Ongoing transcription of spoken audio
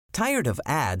Tired of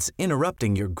ads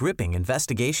interrupting your gripping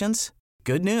investigations?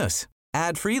 Good news.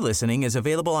 Ad-free listening is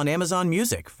available on Amazon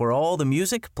Music for all the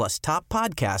music plus top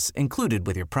podcasts included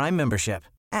with your Prime membership.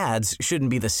 Ads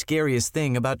shouldn't be the scariest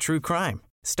thing about true crime.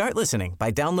 Start listening by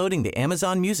downloading the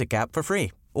Amazon Music app for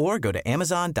free or go to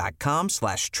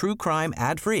amazon.com/truecrime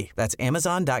ad-free. That's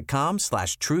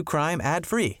amazon.com/truecrime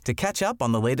ad-free to catch up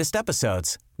on the latest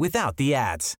episodes without the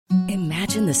ads.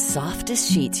 Imagine the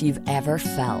softest sheets you've ever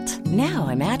felt. Now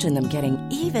imagine them getting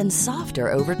even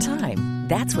softer over time.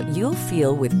 That's what you'll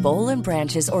feel with Boll &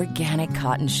 Branch's organic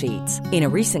cotton sheets. In a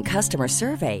recent customer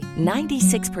survey,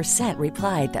 96%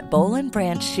 replied that Boll &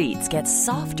 Branch sheets get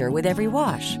softer with every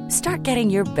wash. Start getting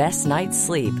your best night's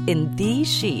sleep in these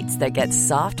sheets that get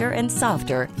softer and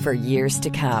softer for years to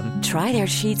come. Try their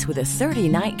sheets with a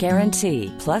 30-night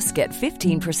guarantee. Plus, get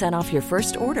 15% off your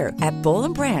first order at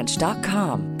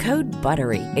bollandbranch.com. Code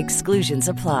BUTTERY. Exclusions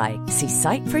apply. See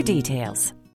site for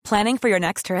details. Planning for your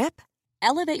next trip?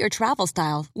 Elevate your travel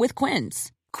style with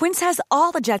Quince. Quince has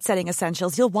all the jet-setting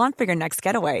essentials you'll want for your next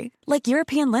getaway, like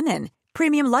European linen,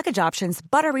 premium luggage options,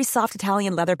 buttery soft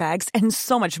Italian leather bags, and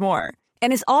so much more.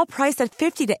 And is all priced at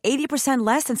 50 to 80%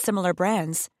 less than similar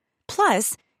brands.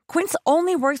 Plus, Quince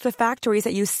only works with factories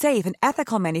that use safe and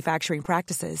ethical manufacturing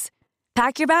practices.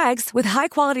 Pack your bags with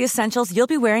high-quality essentials you'll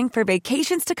be wearing for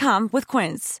vacations to come with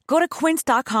Quince. Go to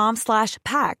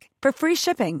quince.com/pack for free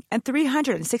shipping and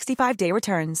 365-day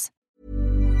returns.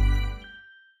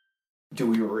 Do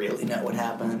we really know what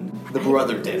happened? The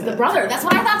brother did it. The brother, that's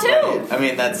what I thought too! I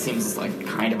mean, that seems like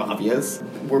kind of obvious.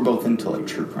 We're both into like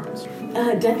true crimes.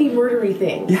 Deathy murdery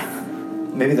thing. Yeah.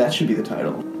 Maybe that should be the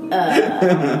title.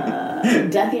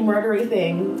 Deathy murdery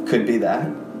thing. Could be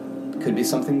that. Could be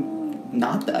something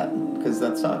not that, because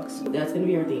that sucks. That's gonna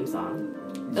be our theme song.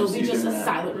 It'll be just a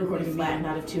silent recording flat and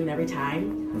out of tune every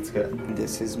time. That's good.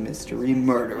 This is Mystery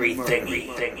Murdery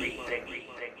Thingy.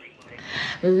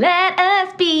 Let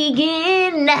us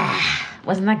begin.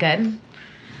 Wasn't that good?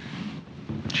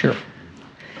 Sure.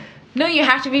 No, you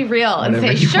have to be real and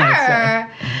Whatever say, you sure.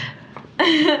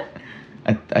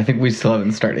 I think we still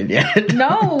haven't started yet.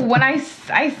 No, when I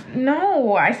said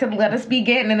let us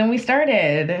begin, and then we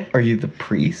started. Are you the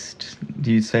priest?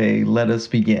 Do you say let us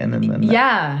begin and then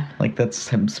yeah, like that's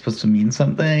supposed to mean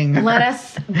something? Let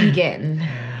us begin.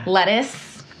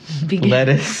 Lettuce begin.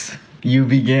 Lettuce, you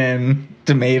begin.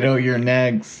 Tomato, you're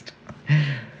next.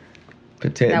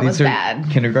 Potato. That was These are bad.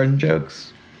 Kindergarten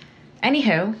jokes.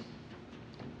 Anywho,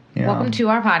 Yeah. welcome to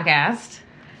our podcast.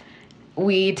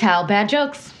 We tell bad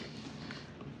jokes.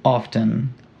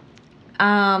 Often.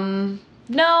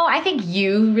 No, I think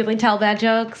you really tell bad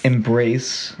jokes.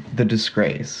 Embrace the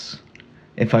disgrace.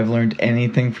 If I've learned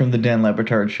anything from the Dan Le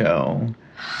Batard show,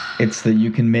 it's that you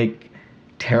can make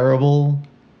terrible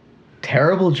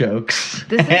jokes.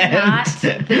 This is not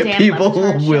the Dan people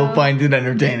Le Batard will show. find it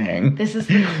entertaining. This is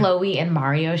the Chloe and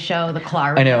Mario show, the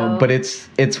Clario. I know, but it's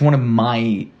one of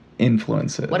my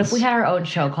influences. What if we had our own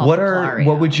show called What the are Clario?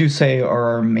 what would you say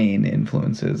are our main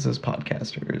influences as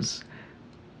podcasters?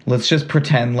 Let's just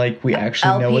pretend like we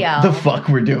actually know what LPL. the fuck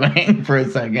we're doing for a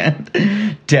second.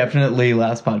 Definitely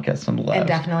Last Podcast on the Left. And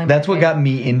definitely That's my what got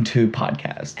me into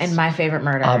podcasts. And My Favorite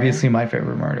Murder. Obviously My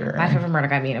Favorite Murder. My Favorite Murder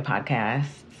got me into podcasts.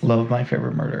 Love My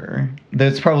Favorite Murder.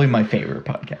 That's probably my favorite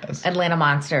podcast. Atlanta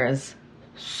Monsters.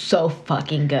 So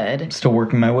fucking good. Still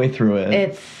working my way through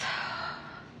it.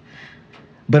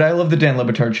 But I love the Dan Le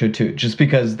Batard show too, just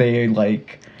because they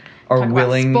like are Talk about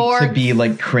willing sports. to be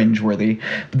like cringeworthy.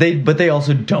 But they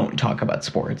also don't talk about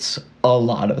sports a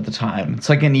lot of the time. It's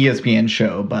like an ESPN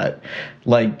show, but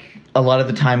like a lot of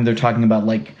the time they're talking about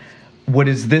like, what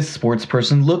does this sports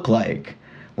person look like?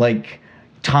 Like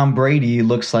Tom Brady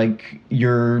looks like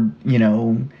your,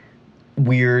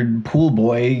 weird pool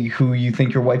boy who you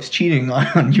think your wife's cheating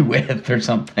on you with or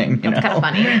something. That's kind of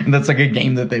funny. And that's like a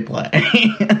game that they play.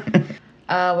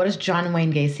 What does John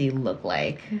Wayne Gacy look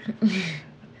like?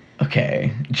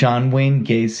 Okay, John Wayne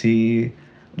Gacy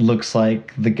looks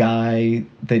like the guy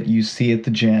that you see at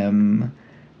the gym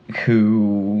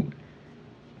who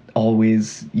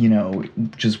always,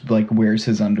 just like wears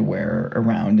his underwear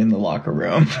around in the locker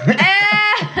room.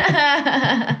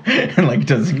 And like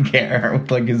doesn't care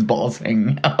with like his balls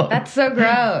hanging out. That's so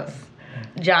gross.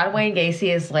 John Wayne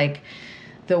Gacy is like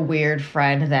the weird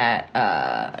friend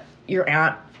that your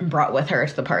aunt brought with her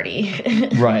to the party.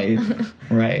 Right.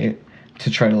 To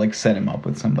try to like set him up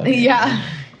with somebody.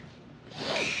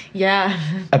 Yeah.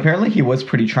 Apparently he was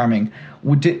pretty charming.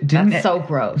 That's so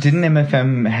gross. Didn't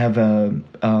MFM have a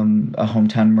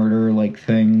hometown murder like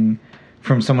thing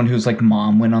from someone whose like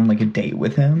mom went on like a date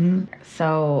with him?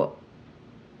 So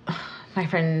my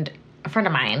friend a friend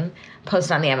of mine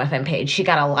posted on the MFM page. She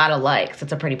got a lot of likes.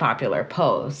 It's a pretty popular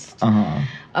post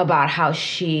about how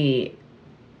she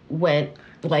went,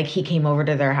 like, he came over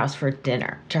to their house for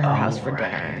dinner,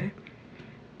 dinner.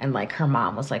 And, like, her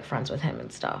mom was, like, friends with him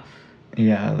and stuff.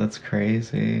 Yeah, that's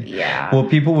crazy. Yeah. Well,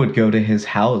 people would go to his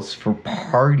house for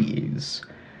parties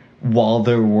while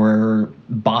there were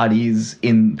bodies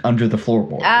under the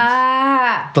floorboards.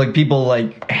 Like, people,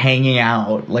 like, hanging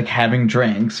out, like, having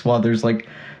drinks while there's, like,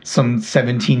 some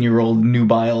 17-year-old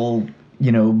nubile,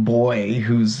 you know, boy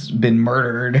who's been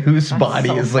murdered, whose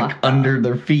body is, like, under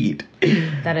their feet.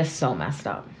 That is so messed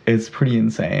up. It's pretty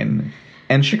insane.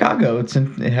 And Chicago, it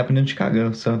happened in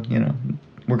Chicago, so, you know,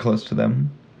 we're close to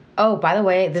them. Oh, by the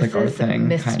way, this like is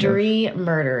mystery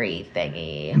murdery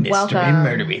thingy. Mystery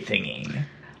murdery thingy.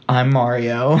 I'm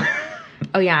Mario.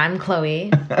 Oh, yeah, I'm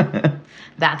Chloe.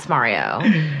 That's Mario.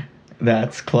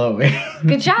 That's Chloe.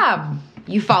 Good job.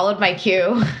 You followed my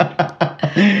cue.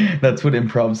 That's what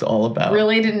improv's all about.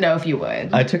 Really didn't know if you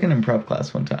would. I took an improv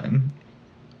class one time.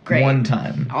 Great. One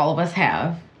time. All of us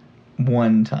have.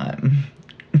 One time.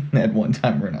 At one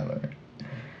time or another.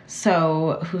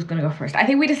 So, who's going to go first? I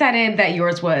think we decided that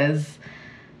yours was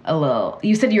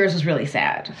you said yours was really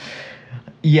sad.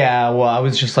 Yeah, well, I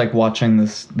was just, like, watching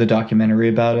the documentary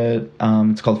about it.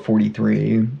 It's called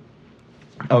 43.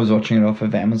 I was watching it off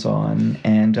of Amazon,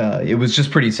 and it was just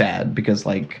pretty sad because,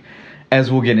 like, as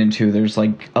we'll get into, there's,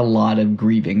 like, a lot of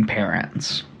grieving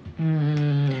parents.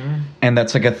 And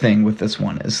that's, like, a thing with this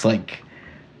one is, like...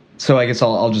 So I guess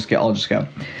I'll just go.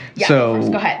 Yeah, so,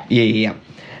 go ahead. Yeah.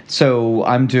 So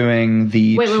I'm doing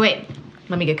the... Wait.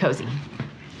 Let me get cozy.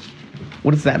 What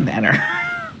does that matter?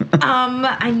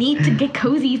 I need to get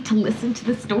cozy to listen to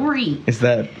the story. Is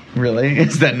that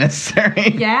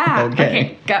necessary? Yeah.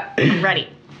 Okay. Go. I'm ready.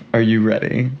 Are you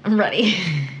ready? I'm ready.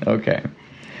 Okay.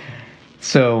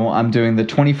 So I'm doing the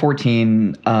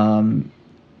 2014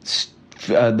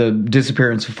 the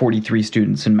disappearance of 43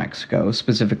 students in Mexico,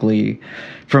 specifically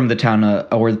from the town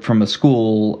or from a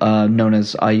school known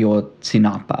as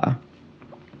Ayotzinapa.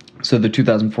 So the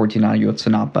 2014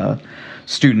 Ayotzinapa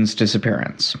students'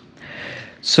 disappearance.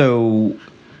 So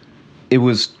it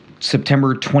was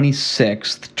September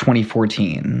 26th,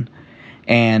 2014,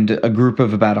 and a group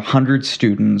of about 100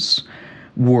 students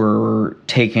were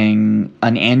taking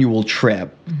an annual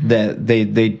trip that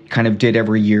they kind of did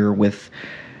every year with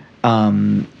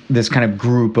this kind of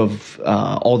group of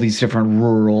all these different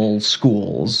rural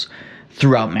schools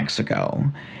throughout Mexico.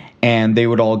 And they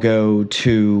would all go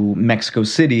to Mexico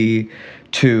City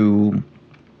to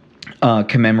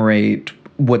commemorate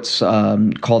what's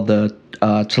called the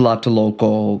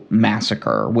Tlatelolco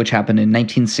Massacre, which happened in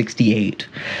 1968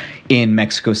 in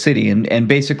Mexico City. And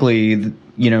basically,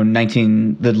 you know,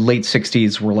 the late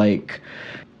 60s were like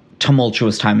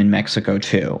tumultuous time in Mexico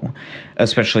too,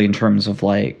 especially in terms of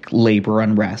like labor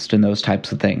unrest and those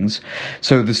types of things.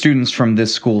 So the students from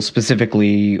this school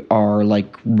specifically are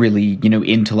like really, you know,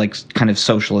 into like kind of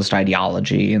socialist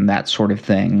ideology and that sort of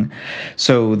thing.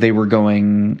 So they were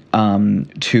going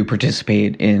to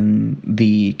participate in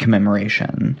the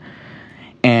commemoration.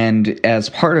 And as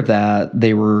part of that,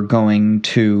 they were going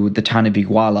to the town of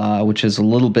Iguala, which is a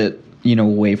little bit, you know,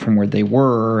 away from where they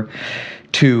were,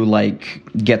 to like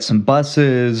get some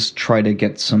buses, try to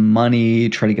get some money,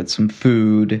 try to get some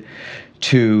food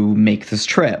to make this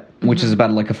trip, which is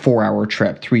about like a 4-hour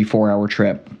trip, 3-4 hour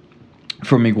trip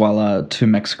from Iguala to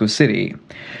Mexico City.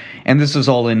 And this is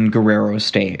all in Guerrero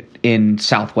State in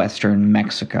southwestern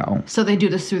Mexico. So they do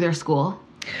this through their school?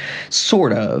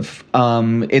 Sort of.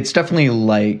 It's definitely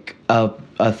like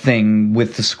a thing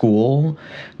with the school,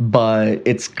 but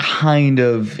it's kind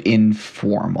of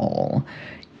informal.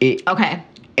 Okay.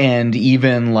 And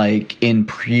even like in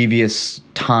previous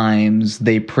times,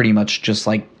 they pretty much just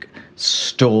like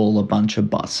stole a bunch of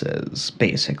buses,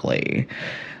 basically.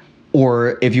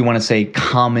 Or if you want to say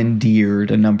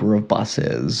commandeered a number of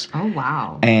buses. Oh,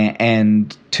 wow.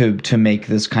 And to make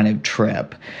this kind of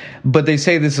trip. But they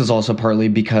say this is also partly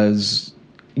because,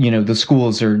 you know, the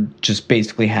schools are just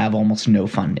basically have almost no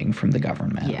funding from the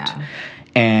government. Yeah.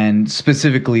 And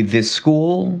specifically this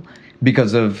school,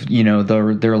 because of, you know,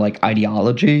 their like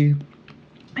ideology,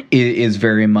 is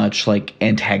very much like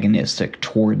antagonistic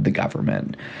toward the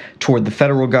government, toward the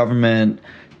federal government,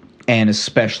 and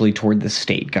especially toward the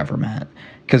state government.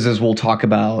 Because as we'll talk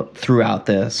about throughout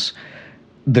this,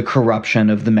 the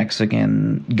corruption of the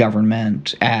Mexican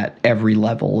government at every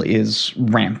level is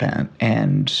rampant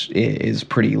and is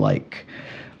pretty like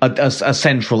a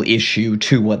central issue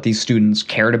to what these students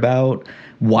cared about,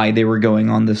 why they were going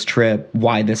on this trip,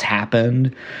 why this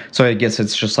happened. So I guess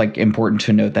it's just like important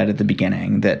to note that at the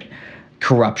beginning, that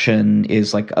corruption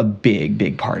is like a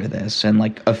big part of this, and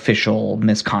like official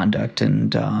misconduct,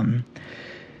 and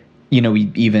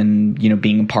even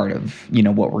being a part of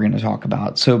what we're going to talk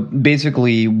about. So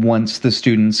basically, once the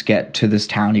students get to this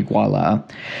town Iguala,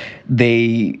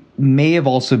 they may have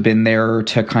also been there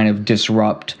to kind of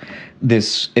disrupt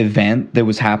this event that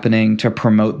was happening to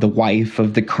promote the wife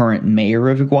of the current mayor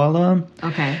of Iguala.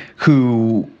 Okay.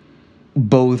 Who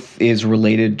both is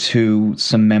related to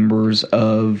some members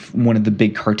of one of the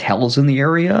big cartels in the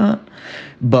area,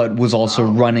 but was also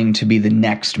running to be the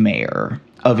next mayor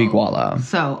of Iguala.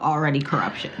 So already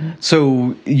corruption.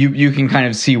 So you can kind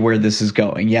of see where this is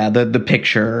going. Yeah, the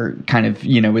picture kind of,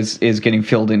 is getting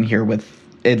filled in here with,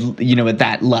 at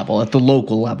that level, at the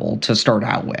local level to start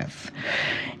out with.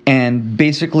 And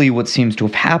basically what seems to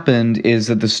have happened is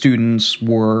that the students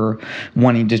were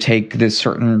wanting to take this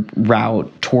certain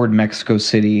route toward Mexico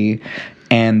City,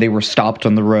 and they were stopped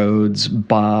on the roads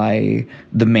by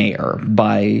the mayor,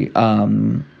 by,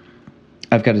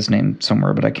 I've got his name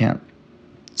somewhere, but I can't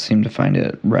seem to find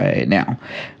it right now.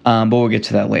 But we'll get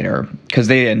to that later, because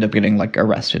they end up getting, like,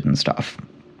 arrested and stuff.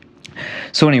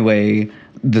 So anyway,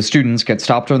 the students get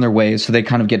stopped on their way, so they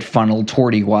kind of get funneled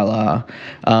toward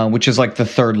Iguala, which is like the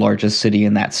third largest city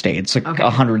in that state. It's like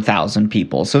 100,000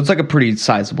 people, so it's like a pretty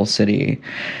sizable city.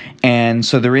 And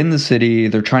so they're in the city,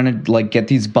 they're trying to like get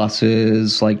these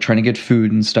buses, like trying to get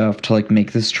food and stuff to like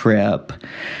make this trip.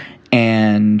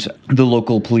 And the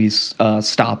local police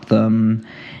stop them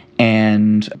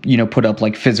and, put up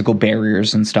like physical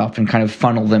barriers and stuff and kind of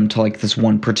funnel them to like this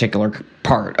one particular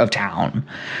part of town,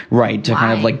 right? To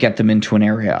kind of like get them into an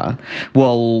area.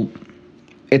 Well,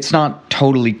 it's not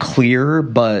totally clear,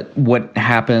 but what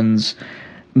happens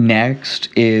next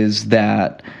is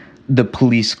that the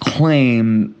police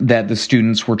claim that the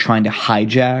students were trying to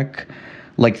hijack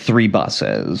like 3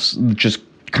 buses, just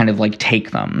kind of like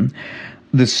take them.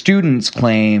 The students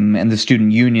claim, and the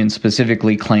student union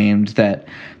specifically claimed, that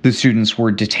the students were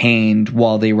detained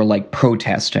while they were like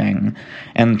protesting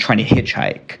and trying to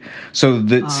hitchhike. So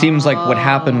it seems like what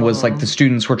happened was like the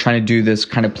students were trying to do this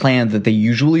kind of plan that they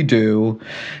usually do,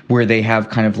 where they have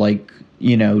kind of like,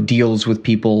 deals with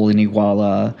people in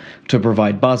Iguala to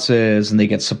provide buses, and they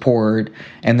get support,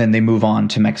 and then they move on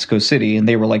to Mexico City. And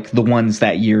they were like the ones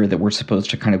that year that were supposed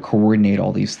to kind of coordinate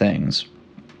all these things.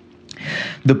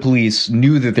 The police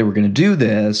knew that they were going to do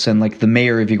this, and like the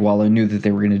mayor of Iguala knew that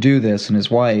they were going to do this, and his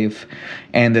wife,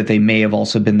 and that they may have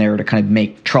also been there to kind of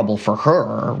make trouble for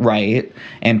her, right,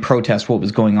 and protest what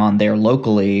was going on there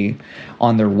locally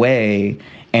on their way.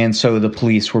 And so the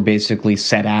police were basically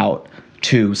set out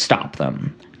to stop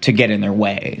them, to get in their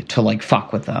way, to like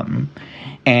fuck with them.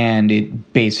 And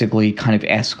it basically kind of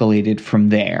escalated from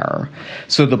there.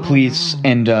 So the police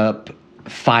end up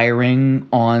firing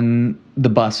on the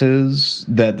buses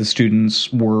that the students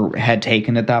had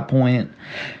taken at that point,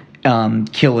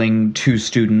 killing 2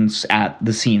 students at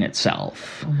the scene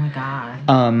itself. Oh my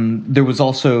God. There was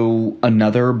also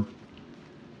another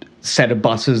set of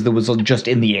buses that was just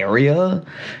in the area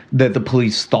that the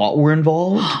police thought were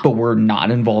involved, but were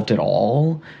not involved at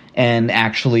all. And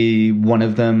actually, one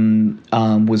of them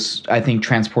was, I think,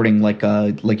 transporting like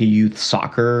a youth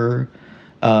soccer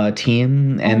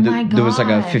team, and there was like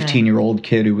a 15-year-old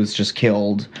kid who was just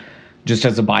killed just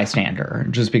as a bystander,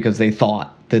 just because they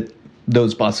thought that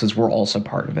those buses were also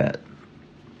part of it.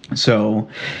 So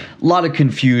a lot of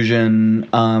confusion,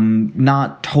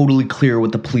 not totally clear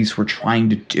what the police were trying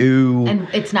to do. And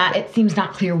it seems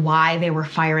not clear why they were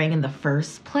firing in the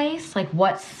first place. Like,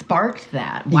 what sparked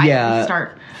that? Why did they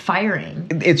start firing?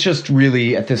 It's just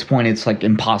really, at this point, it's like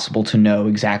impossible to know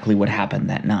exactly what happened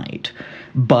that night.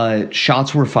 But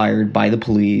shots were fired by the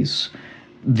police.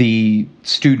 The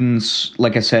students,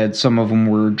 like I said, some of them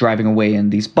were driving away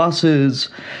in these buses.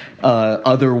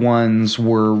 Other ones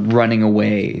were running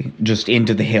away just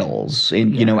into the hills,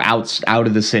 out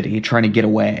of the city, trying to get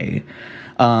away.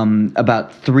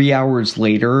 About 3 hours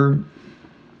later,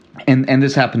 and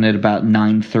this happened at about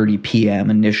 9:30 p.m.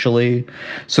 initially.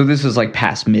 So this is like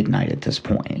past midnight at this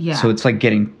point. Yeah. So it's like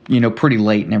getting, pretty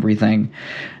late and everything.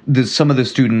 Some of the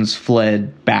students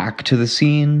fled back to the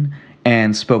scene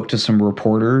and spoke to some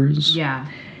reporters. Yeah.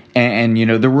 And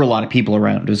there were a lot of people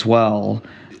around as well.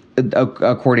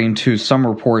 According to some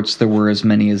reports, there were as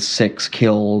many as 6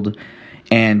 killed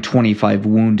and 25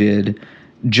 wounded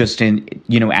just in,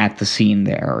 at the scene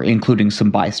there, including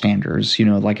some bystanders,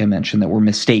 like I mentioned, that were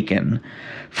mistaken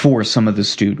for some of the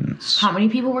students. How many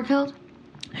people were killed?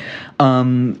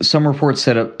 Some reports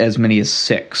said as many as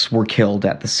 6 were killed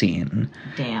at the scene.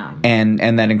 Damn.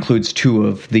 And that includes 2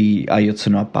 of the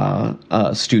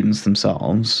Ayotzinapa students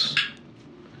themselves.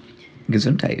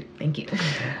 Gesundheit. Thank you.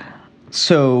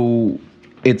 So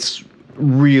it's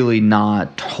really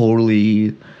not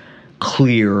totally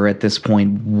clear at this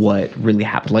point what really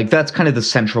happened. Like, that's kind of the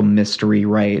central mystery,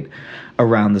 right,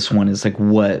 around this one, is like,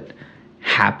 what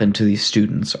happened to these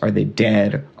students? Are they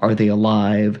dead? Are they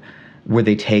alive? Were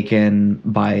they taken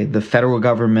by the federal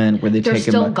government? Were they They're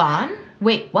taken still by... gone?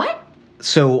 Wait, what?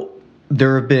 So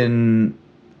there have been,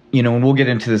 you know, and we'll get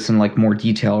into this in like more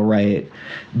detail, right?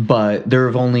 But there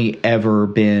have only ever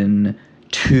been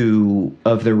 2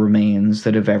 of the remains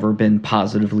that have ever been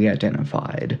positively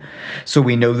identified. So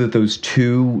we know that those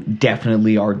 2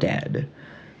 definitely are dead.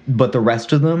 But the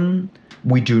rest of them,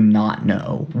 we do not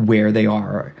know where they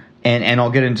are. And I'll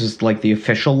get into like the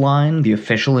official line, the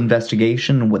official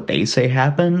investigation, what they say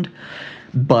happened.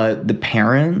 But the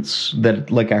parents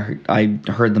that, like, I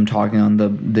heard them talking on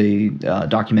the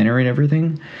documentary and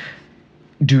everything,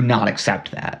 do not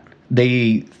accept that.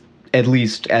 They, at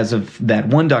least as of that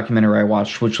one documentary I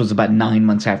watched, which was about 9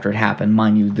 months after it happened,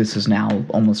 mind you, this is now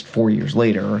almost 4 years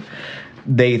later,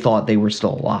 they thought they were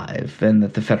still alive and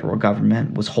that the federal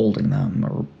government was holding them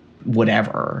or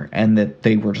whatever, and that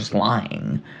they were just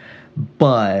lying.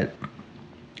 But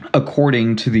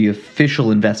according to the official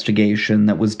investigation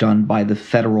that was done by the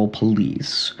federal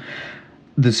police,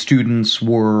 the students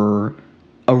were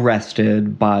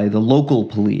arrested by the local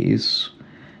police.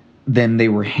 Then they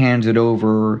were handed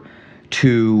over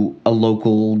to a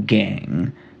local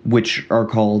gang, which are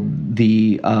called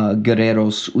the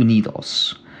Guerreros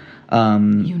Unidos.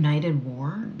 United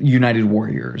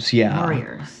Warriors, yeah.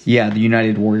 Warriors. Yeah, the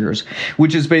United Warriors,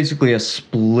 which is basically a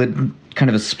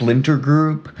splinter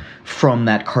group from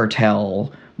that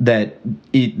cartel that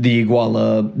the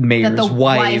Iguala mayor's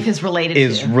wife is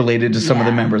related to some of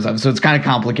the members of. So it's kind of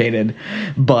complicated,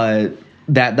 but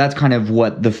that's kind of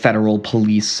what the federal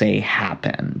police say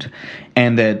happened,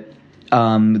 and that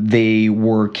they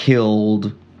were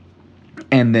killed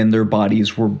and then their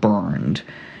bodies were burned,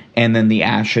 and then the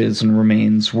ashes and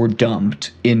remains were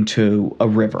dumped into a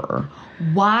river.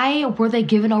 Why were they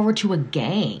given over to a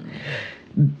gang?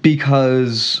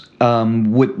 Because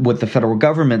what the federal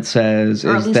government says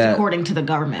or is at least that, according to the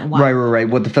government. Why? Right.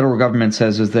 What the federal government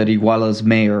says is that Iguala's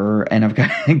mayor, and I've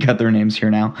got their names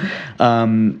here now,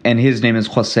 and his name is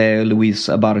Jose Luis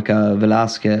Abarca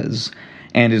Velasquez,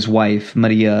 and his wife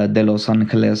Maria de los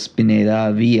Angeles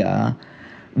Pineda Villa,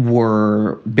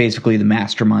 were basically the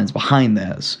masterminds behind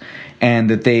this, and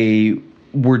that they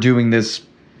were doing this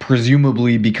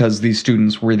presumably because these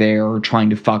students were there trying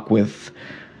to fuck with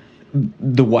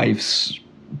the wife's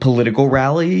political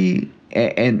rally,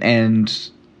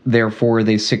 and therefore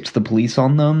they sicked the police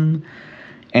on them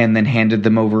and then handed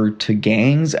them over to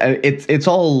gangs. It's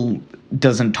all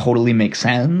doesn't totally make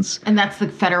sense. And that's the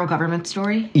federal government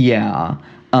story? Yeah.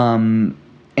 And,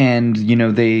 you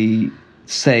know, they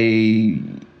say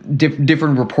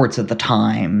different reports at the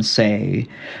time say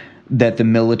that the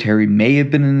military may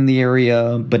have been in the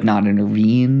area but not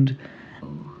intervened,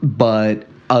 but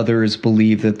others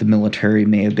believe that the military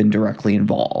may have been directly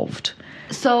involved.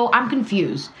 So I'm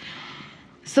confused.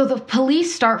 So the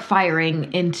police start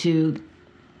firing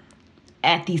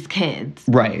at these kids.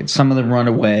 Right. Some of them run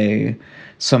away.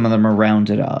 Some of them are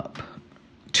rounded up.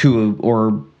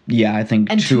 I think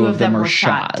two of them are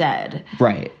shot dead.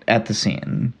 Right, at the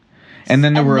scene. And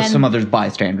then there were some other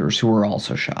bystanders who were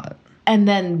also shot. And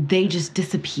then they just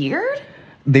disappeared?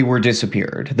 They were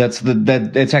disappeared.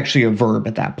 It's actually a verb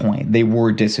at that point. They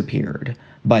were disappeared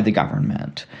by the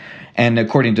government. And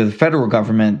according to the federal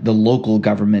government, the local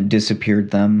government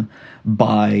disappeared them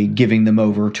by giving them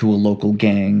over to a local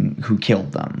gang who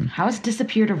killed them. How is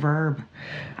disappeared a verb?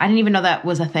 I didn't even know that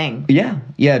was a thing. Yeah,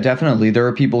 definitely. There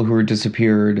are people who are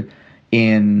disappeared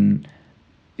in,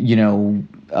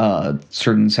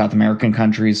 certain South American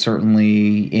countries,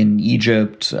 certainly in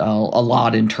Egypt, a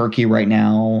lot in Turkey right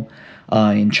now,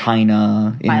 in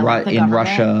China, in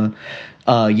Russia.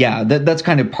 That's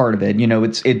kind of part of it.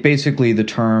 It basically, the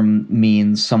term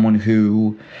means someone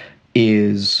who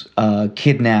is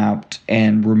kidnapped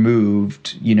and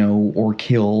removed, or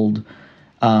killed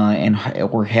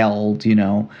or held,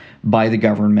 by the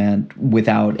government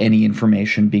without any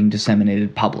information being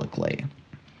disseminated publicly.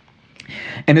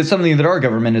 And it's something that our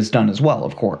government has done as well,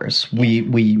 of course. We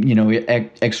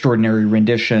extraordinary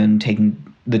rendition,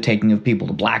 taking of people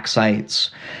to black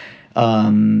sites,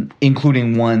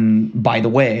 including one, by the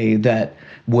way, that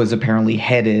was apparently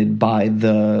headed by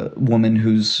the woman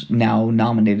who's now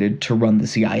nominated to run the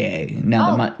CIA.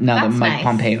 Now that Mike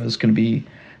Pompeo is going to be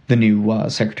the new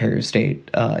Secretary of State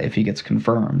if he gets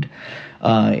confirmed.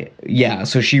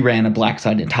 So she ran a black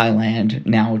site in Thailand.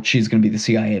 Now she's going to be the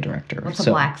CIA director. What's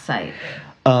a black site?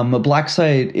 A black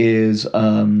site is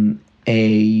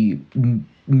a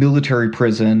military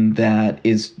prison that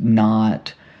is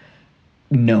not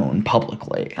known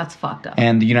publicly. That's fucked up.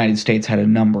 And the United States had a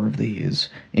number of these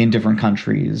in different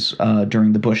countries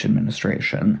during the Bush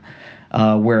administration,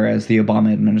 whereas the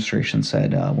Obama administration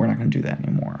said, we're not going to do that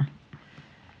anymore,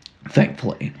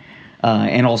 thankfully.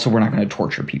 And also, we're not going to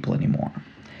torture people anymore,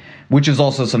 which is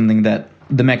also something that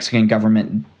the Mexican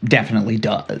government definitely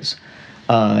does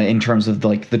in terms of,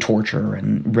 like, the torture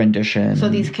and rendition. So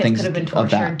these kids could have been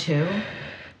tortured, too?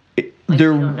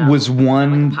 There was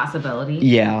one... Like a possibility?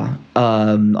 Yeah.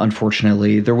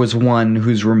 Unfortunately, there was one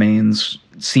whose remains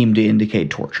seemed to indicate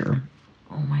torture.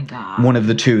 Oh, my God. One of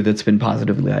the two that's been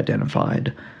positively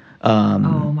identified. Oh,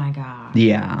 my God.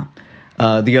 Yeah.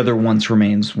 The other one's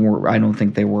remains were... I don't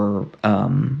think they were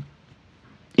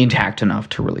intact enough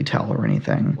to really tell or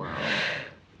anything. Wow.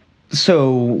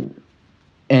 So,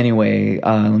 anyway,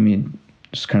 let me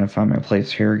just kind of find my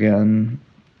place here again.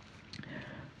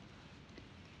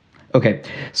 Okay,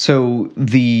 so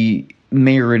the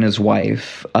mayor and his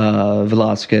wife,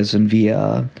 Velasquez and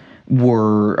Villa,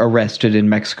 were arrested in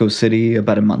Mexico City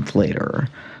about a month later.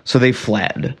 So they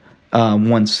fled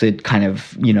once it kind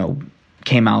of,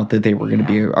 came out that they were going to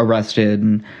be arrested,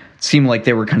 and it seemed like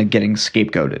they were kind of getting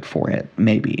scapegoated for it,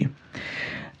 maybe.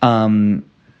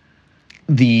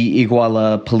 The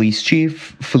Iguala police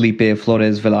chief, Felipe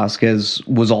Flores Velasquez,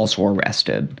 was also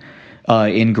arrested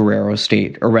in Guerrero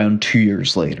State around 2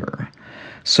 years later.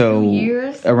 So 2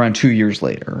 years? Around 2 years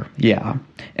later, yeah.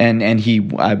 And he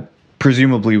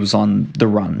presumably was on the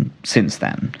run since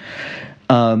then.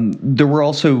 There were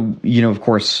also, of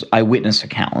course, eyewitness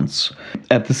accounts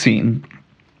at the scene.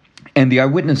 And the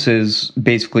eyewitnesses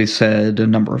basically said a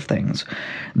number of things.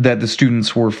 That the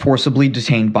students were forcibly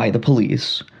detained by the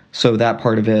police. So that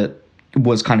part of it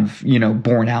was kind of,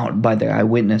 borne out by the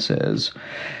eyewitnesses.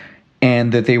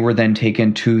 And that they were then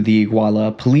taken to the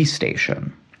Iguala police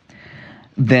station.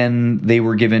 Then they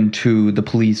were given to the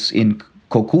police in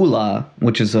Cocula,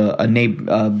 which is a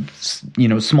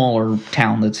smaller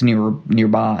town that's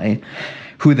nearby,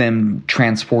 who then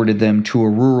transported them to a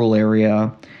rural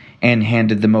area and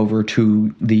handed them over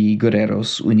to the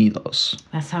Guerreros Unidos.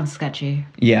 That sounds sketchy.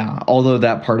 Yeah, although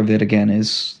that part of it, again,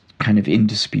 is kind of in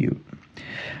dispute.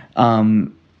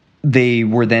 They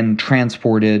were then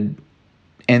transported,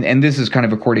 and this is kind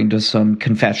of according to some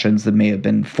confessions that may have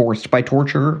been forced by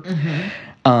torture.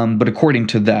 Mm-hmm. But according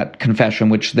to that confession,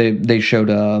 which they showed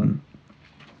a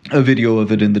video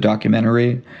of it in the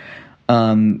documentary,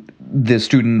 the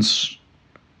students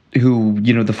who,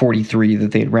 the 43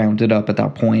 that they had rounded up at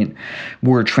that point,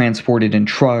 were transported in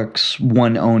trucks,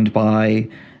 one owned by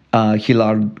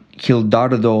Gildardo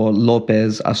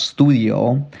Lopez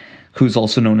Astudio, who's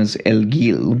also known as El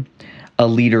Gil, a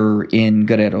leader in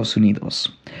Guerreros Unidos.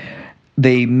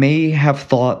 They may have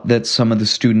thought that some of the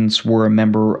students were a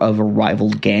member of a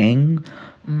rival gang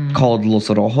called Los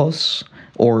Rojos,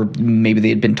 or maybe they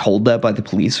had been told that by the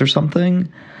police or something,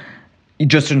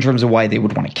 just in terms of why they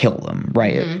would want to kill them,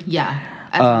 right? Mm-hmm. Yeah,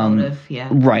 as a motive, yeah.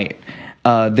 Right.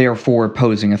 Therefore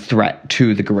posing a threat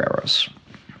to the Guerreros.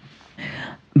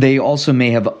 They also may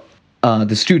have,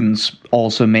 the students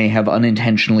also may have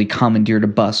unintentionally commandeered a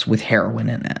bus with heroin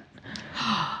in it.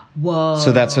 Whoa.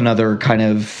 So that's another kind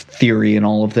of theory in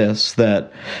all of this,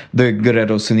 that the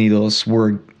Guerreros Unidos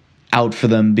were out for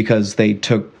them because they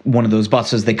took one of those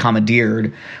buses they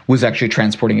commandeered was actually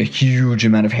transporting a huge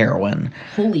amount of heroin.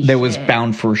 Holy that shit. was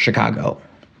bound for Chicago,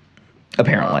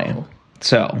 apparently. Whoa.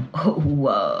 So.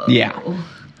 Whoa. Yeah.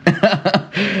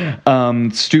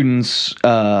 The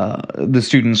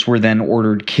students were then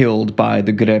ordered killed by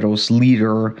the Guerreros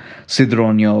leader,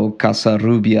 Sidronio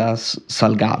Casarrubias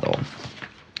Salgado.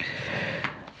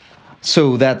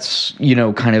 So that's,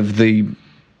 kind of the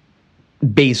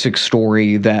basic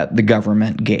story that the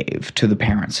government gave to the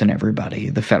parents and everybody,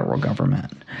 the federal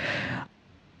government.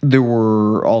 There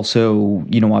were also,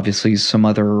 obviously some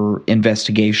other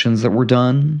investigations that were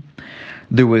done.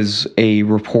 There was a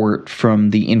report from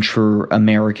the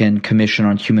Inter-American Commission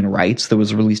on Human Rights that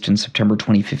was released in September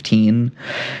 2015.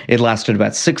 It lasted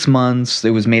about 6 months.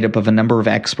 It was made up of a number of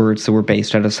experts that were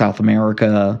based out of South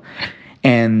America.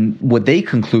 And what they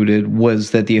concluded was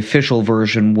that the official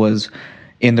version was,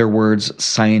 in their words,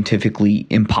 scientifically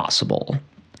impossible.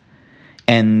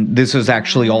 And this is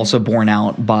actually also borne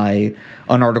out by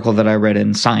an article that I read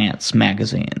in Science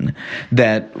magazine,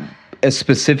 that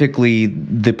specifically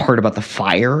the part about the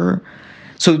fire.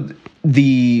 So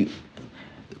the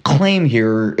claim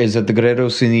here is that the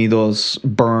Guerreros Unidos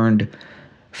burned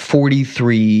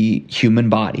 43 human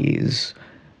bodies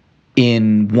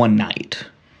in one night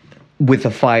with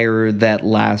a fire that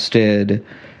lasted,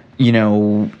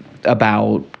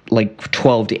 about like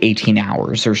 12 to 18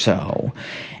 hours or so.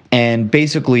 And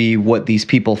basically what these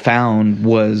people found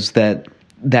was that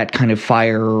kind of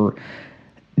fire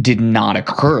did not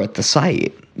occur at the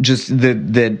site. Just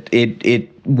that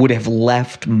it would have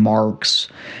left marks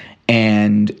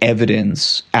and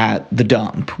evidence at the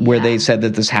dump where they said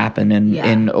that this happened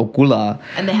in Ocula.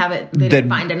 And they didn't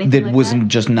find anything that like wasn't that?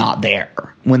 just not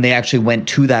there. When they actually went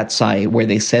to that site where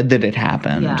they said that it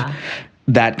happened,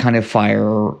 that kind of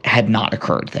fire had not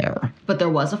occurred there. But there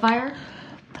was a fire?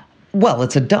 Well,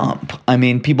 it's a dump. I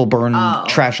mean, people burn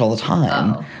trash all the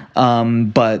time.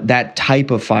 But that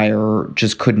type of fire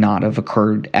just could not have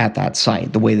occurred at that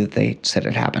site the way that they said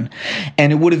it happened.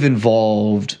 And it would have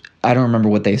involved, I don't remember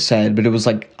what they said, but it was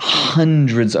like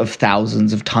hundreds of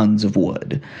thousands of tons of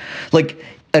wood. Like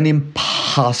an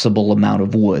impossible amount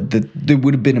of wood that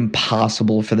would have been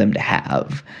impossible for them to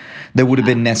have. That would have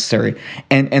been necessary.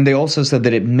 And they also said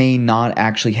that it may not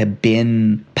actually have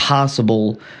been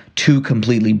possible to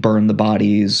completely burn the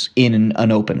bodies in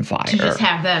an open fire. To just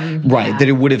have them... Right, that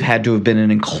it would have had to have been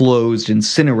an enclosed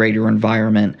incinerator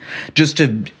environment just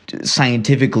to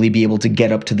scientifically be able to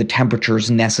get up to the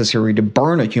temperatures necessary to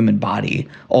burn a human body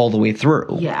all the way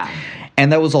through. Yeah.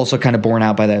 And that was also kind of borne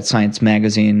out by that Science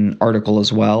magazine article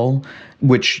as well,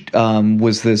 which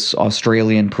was this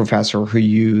Australian professor who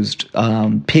used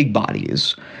pig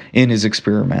bodies in his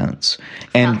experiments.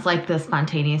 And sounds like the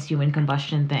spontaneous human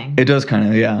combustion thing. It does kind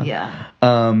of, yeah. Yeah.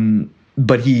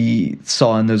 But he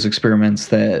saw in those experiments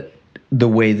that the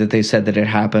way that they said that it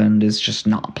happened is just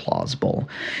not plausible.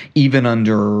 Even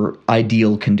under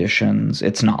ideal conditions,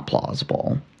 it's not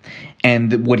plausible.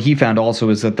 And what he found also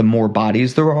is that the more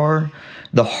bodies there are,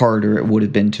 the harder it would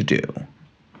have been to do.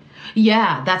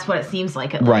 Yeah, that's what it seems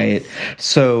like. Right.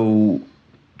 So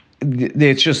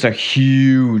it's just a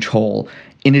huge hole.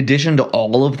 In addition to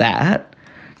all of that,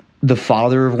 the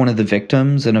father of one of the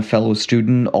victims and a fellow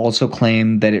student also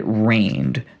claimed that it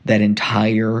rained that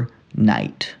entire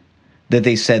night. That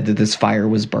they said that this fire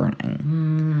was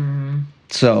burning.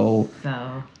 So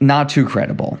not too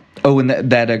credible. Oh, and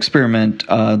that experiment,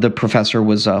 the professor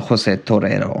was Jose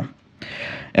Torero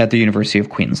at the University of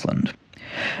Queensland.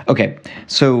 Okay,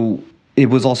 so it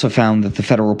was also found that the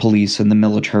federal police and the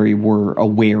military were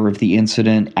aware of the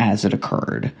incident as it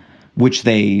occurred, which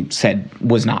they said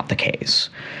was not the case.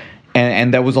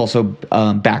 And that was also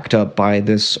backed up by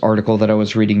this article that I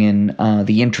was reading in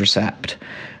The Intercept,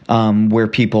 where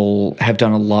people have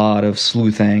done a lot of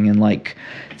sleuthing and like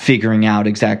figuring out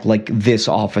exactly like this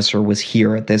officer was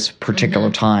here at this particular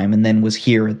time and then was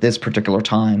here at this particular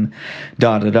time,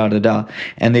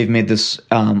 and they've made this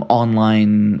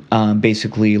online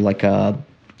basically like a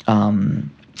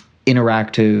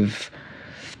interactive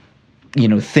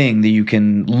thing that you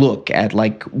can look at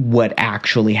like what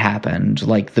actually happened,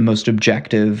 like the most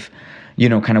objective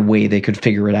kind of way they could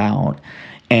figure it out.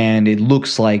 And it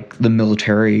looks like the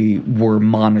military were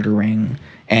monitoring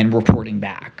and reporting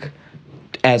back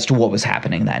as to what was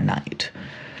happening that night.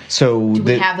 So do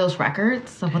we have those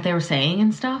records of what they were saying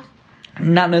and stuff?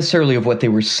 Not necessarily of what they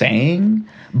were saying,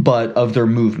 but of their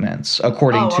movements,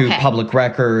 according to public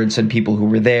records and people who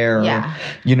were there. Yeah.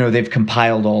 They've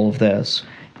compiled all of this.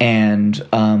 And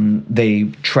they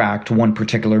tracked one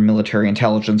particular military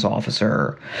intelligence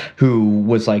officer who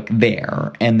was like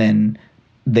there, and then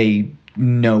they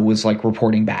was like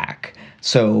reporting back.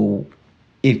 So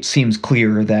it seems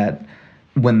clear that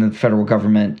when the federal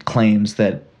government claims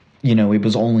that, it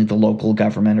was only the local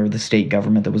government or the state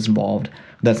government that was involved,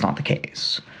 that's not the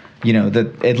case.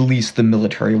 That at least the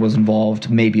military was involved,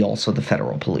 maybe also the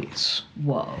federal police.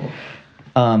 Whoa.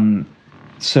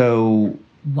 So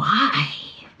why?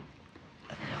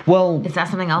 Well, is that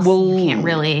something else you can't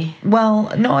really...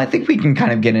 Well, no, I think we can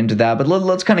kind of get into that, but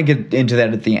let's kind of get into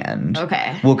that at the end.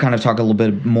 Okay. We'll kind of talk a little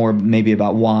bit more maybe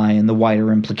about why and the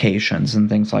wider implications and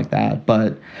things like that.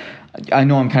 But I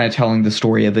know I'm kind of telling the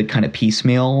story of it kind of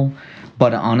piecemeal,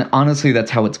 but honestly,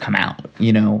 that's how it's come out.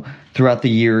 Throughout the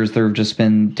years, there have just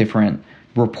been different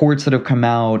reports that have come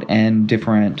out and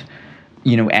different,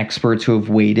 experts who have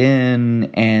weighed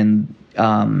in, and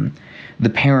the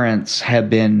parents have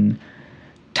been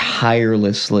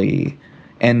tirelessly,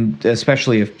 and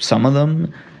especially if some of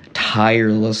them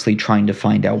tirelessly trying to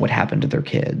find out what happened to their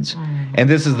kids. And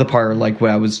this is the part, like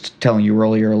what I was telling you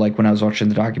earlier, like when I was watching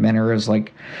the documentary, I was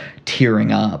like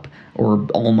tearing up, or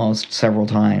almost several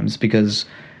times, because,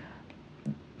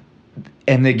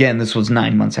 and again, this was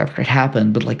 9 months after it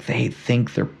happened, but like they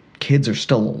think their kids are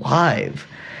still alive,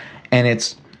 and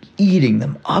it's eating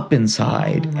them up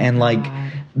inside. And like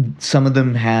some of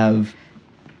them have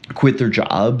quit their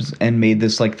jobs and made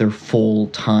this like their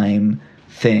full-time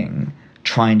thing,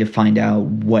 trying to find out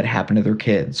what happened to their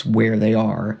kids, where they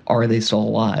are they still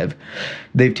alive.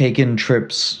 They've taken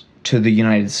trips to the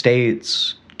United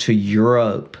States, to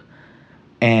Europe,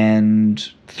 and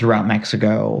throughout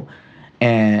Mexico,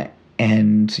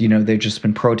 and you know, they've just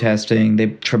been protesting.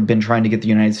 They've been trying to get the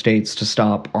United States to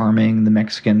stop arming the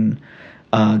Mexican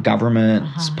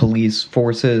government's police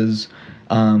forces,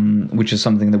 which is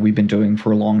something that we've been doing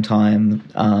for a long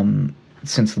time,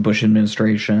 since the Bush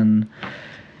administration.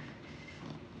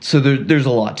 So there's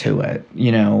a lot to it,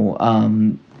 you know,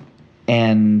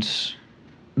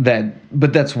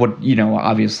 but that's what, you know,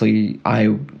 obviously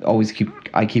I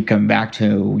keep coming back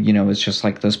to, you know, it's just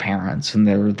like those parents, and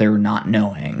they're not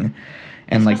knowing,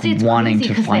 and especially like wanting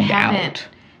to find out.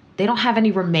 They don't have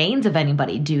any remains of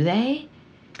anybody, do they?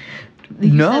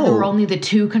 No. Said there were only the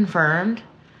 2 confirmed.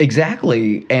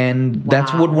 Exactly. And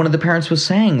that's what one of the parents was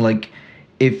saying. Like,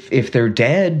 if they're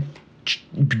dead,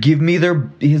 give me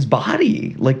his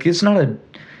body. Like, it's not an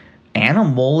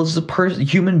animal, it's a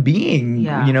human being.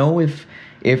 Yeah. You know, if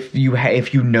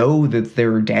you know that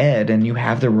they're dead and you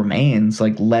have their remains,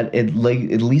 like, at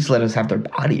least let us have their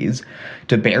bodies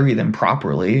to bury them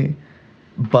properly.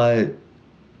 But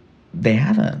they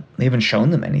haven't shown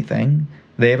them anything.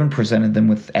 They haven't presented them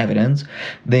with evidence.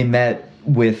 They met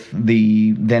with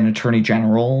the then Attorney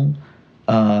General,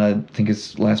 I think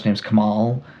his last name's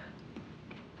Kamal.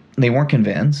 They weren't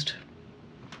convinced.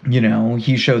 You know,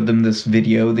 he showed them this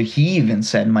video that he even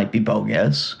said might be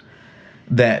bogus,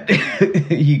 that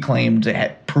he claimed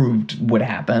had proved what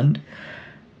happened.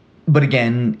 But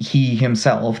again, he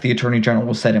himself, the Attorney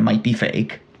General, said it might be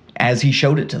fake, as he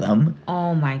showed it to them.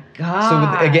 Oh my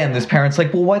God. So again, this parent's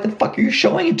like, well, why the fuck are you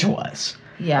showing it to us?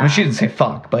 Yeah. I mean, she didn't say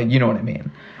fuck, but you know what I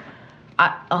mean.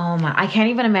 I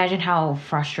can't even imagine how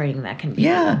frustrating that can be.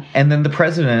 Yeah. And then the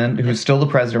president, who's still the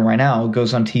president right now,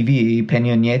 goes on TV,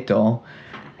 Peña Nieto,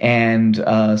 and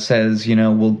says, you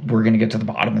know, well, we're going to get to the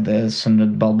bottom of this,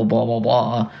 and blah, blah, blah, blah,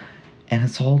 blah. And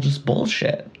it's all just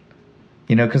bullshit.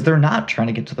 You know, because they're not trying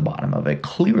to get to the bottom of it,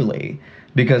 clearly.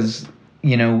 Because,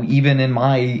 you know, even in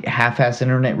my half-ass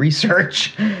internet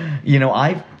research, you know,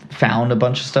 I found a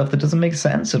bunch of stuff that doesn't make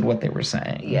sense in what they were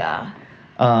saying. Yeah.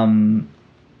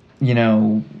 You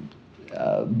know,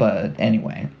 but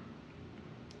anyway.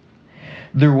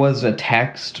 There was a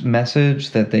text message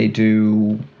that they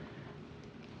do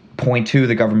point to,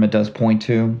 the government does point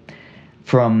to,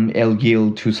 from El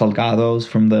Gil to Salgados,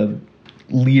 from the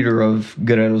leader of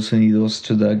Guerreros Unidos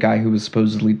to the guy who was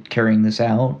supposedly carrying this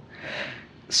out,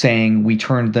 saying, we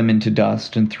turned them into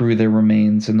dust and threw their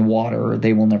remains in the water.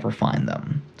 They will never find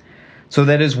them. So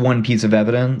that is one piece of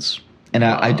evidence. And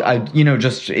I you know,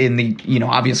 just in the, you know,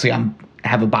 obviously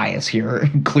have a bias here.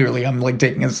 Clearly I'm like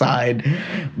taking a side,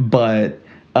 but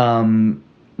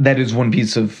that is one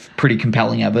piece of pretty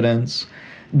compelling evidence.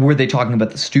 Were they talking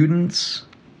about the students?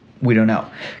 We don't know.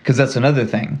 Because that's another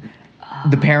thing.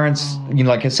 The parents, you know,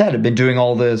 like I said, have been doing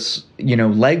all this, you know,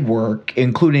 legwork,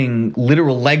 including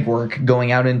literal legwork,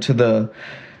 going out into the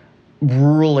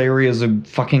rural areas of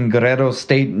fucking Guerrero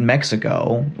State in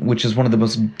Mexico, which is one of the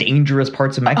most dangerous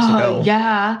parts of Mexico.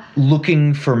 Yeah.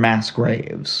 Looking for mass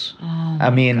graves. I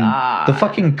mean, the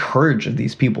fucking courage of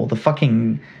these people, the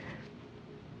fucking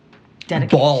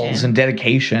dedication. Balls and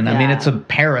dedication. Yeah. I mean, it's a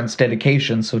parent's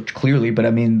dedication, so clearly, but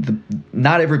I mean,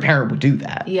 not every parent would do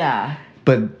that. Yeah.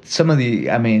 But some of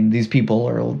these people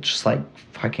are just like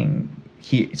fucking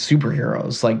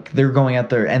superheroes. Like, they're going out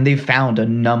there and they found a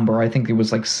number. I think it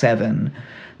was like 7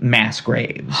 mass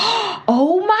graves.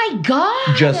 Oh my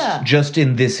God. Just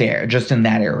in this area, just in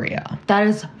that area. That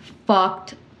is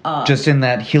fucked up. Just in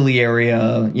that hilly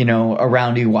area, you know,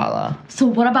 around Iguala. So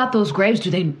what about those graves?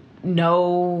 Do they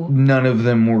know? None of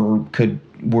them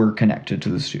were connected to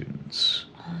the students.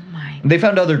 Oh my. They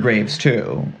found other graves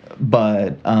too,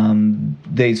 but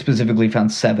they specifically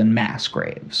found 7 mass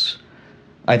graves.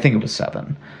 I think it was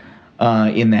 7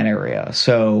 in that area.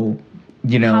 So,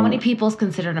 you know, how many people is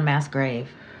considered a mass grave?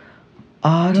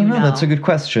 I don't know. That's a good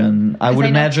question. I would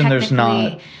imagine there's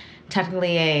not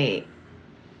technically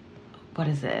what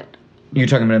is it? You're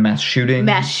talking about a mass shooting?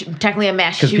 Technically a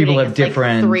mass shooting. Because people have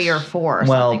different, like 3 or 4. Or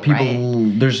well, something, people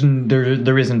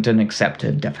there isn't an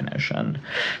accepted definition.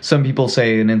 Some people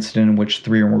say an incident in which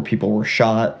 3 or more people were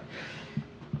shot.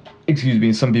 Excuse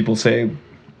me. Some people say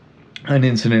an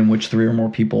incident in which 3 or more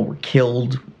people were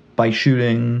killed by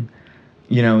shooting.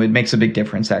 You know, it makes a big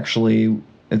difference, actually.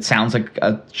 It sounds like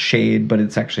a shade, but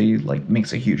it's actually, like,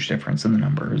 makes a huge difference in the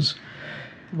numbers.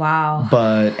 Wow.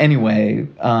 But anyway,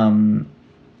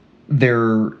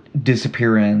 their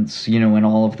disappearance, you know, and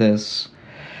all of this,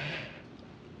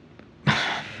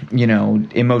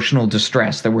 emotional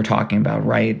distress that we're talking about,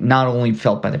 right? Not only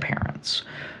felt by the parents,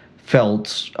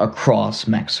 felt across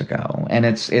Mexico. And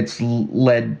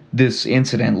this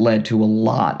incident led to a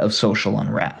lot of social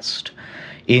unrest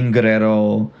in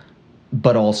Guerrero,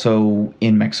 but also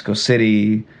in Mexico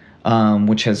City,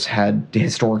 which has had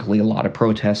historically a lot of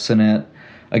protests in it.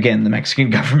 Again, the Mexican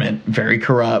government, very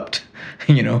corrupt,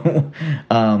 a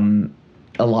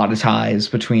lot of ties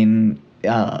between,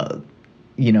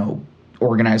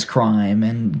 organized crime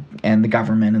and the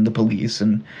government and the police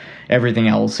and everything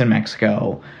else in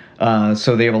Mexico.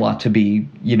 So they have a lot to be,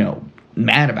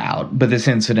 mad about. But this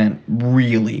incident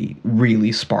really,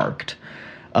 really sparked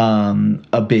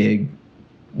a big,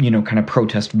 kind of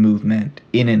protest movement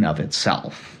in and of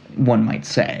itself, one might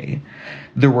say.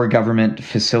 There were government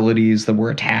facilities that were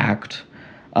attacked.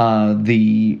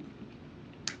 The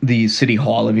city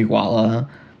hall of Iguala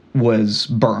was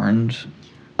burned,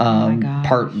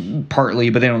 partly,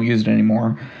 but they don't use it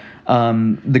anymore.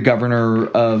 The governor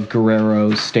of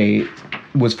Guerrero State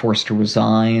was forced to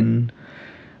resign.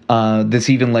 This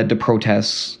even led to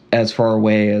protests as far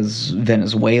away as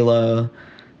Venezuela,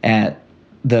 at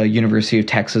the University of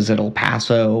Texas at El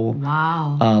Paso,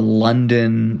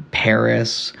 London,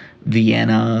 Paris,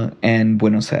 Vienna, and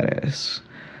Buenos Aires.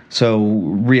 So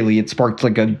really, it sparked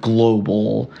like a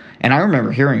global. And I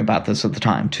remember hearing about this at the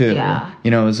time too. Yeah.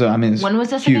 It was, when was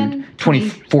this again?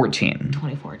 2014.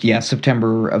 2014. Yeah,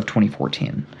 September of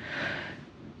 2014.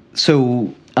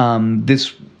 So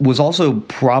this was also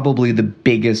probably the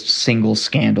biggest single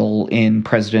scandal in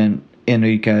President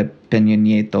Enrique Peña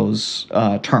Nieto's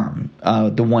term,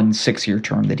 the 1 6-year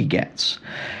term that he gets,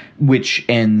 which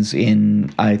ends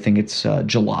in, I think it's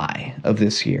July of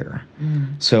this year.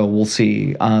 So we'll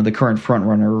see. The current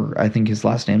frontrunner, I think his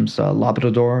last name's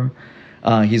Labrador.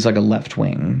 He's like a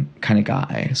left-wing kind of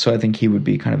guy, so I think he would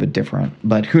be kind of a different,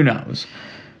 but who knows?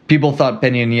 People thought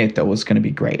Peña Nieto was going to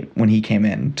be great when he came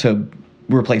in to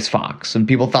replace Fox, and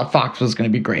people thought Fox was going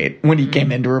to be great when he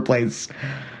came in to replace,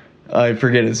 I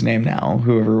forget his name now,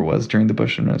 whoever it was during the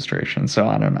Bush administration, so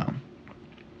I don't know.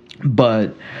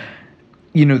 But,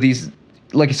 these,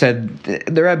 like I said,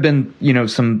 there have been,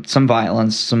 some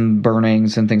violence, some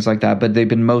burnings and things like that, but they've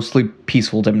been mostly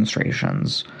peaceful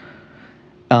demonstrations,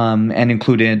 and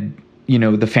included,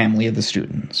 the family of the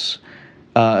students,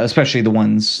 especially the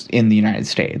ones in the United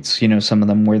States, some of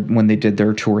them were when they did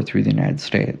their tour through the United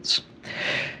States.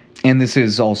 And this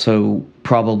is also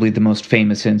probably the most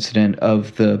famous incident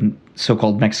of the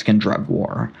so-called Mexican drug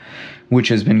war, which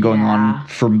has been going on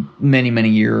for many, many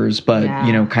years, but,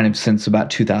 kind of since about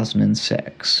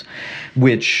 2006,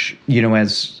 which,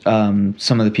 as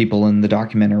some of the people in the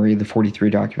documentary, the 43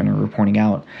 documentary, were pointing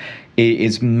out,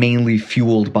 is mainly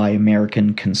fueled by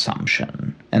American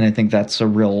consumption. And I think that's a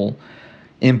real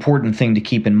important thing to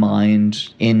keep in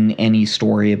mind in any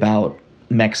story about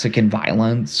Mexican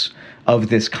violence of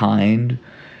this kind,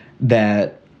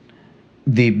 that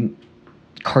the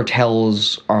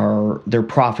cartels their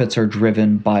profits are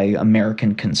driven by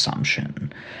American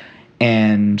consumption,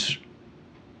 and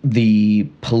the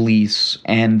police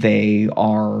and they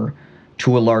are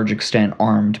to a large extent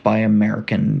armed by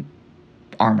American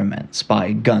armaments,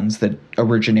 by guns that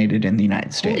originated in the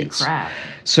United States. Holy crap.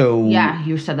 So yeah,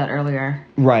 you said that earlier.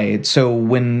 Right. So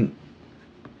when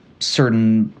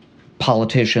certain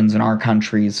politicians in our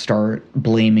countries start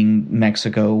blaming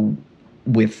Mexico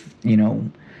with,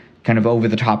 kind of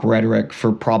over-the-top rhetoric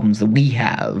for problems that we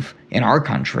have in our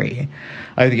country,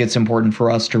 I think it's important for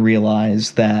us to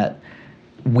realize that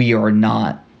we are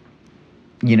not,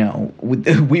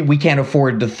 we can't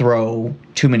afford to throw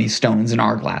too many stones in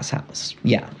our glass house.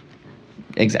 Yeah,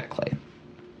 exactly.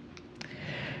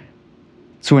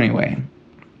 So anyway,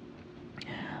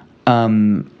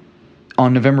 on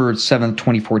November 7th,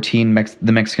 2014,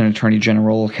 the Mexican Attorney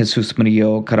General, Jesus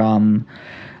Murillo Caram,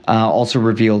 also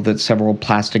revealed that several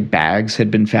plastic bags had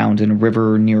been found in a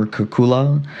river near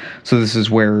Cocula. So this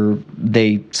is where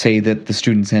they say that the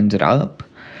students ended up.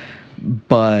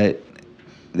 But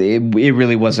it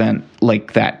really wasn't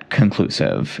like that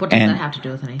conclusive. What does that have to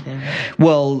do with anything?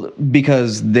 Well,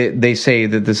 because they say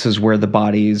that this is where the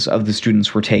bodies of the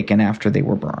students were taken after they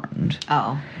were burned.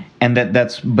 Oh. And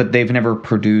but they've never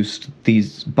produced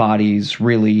these bodies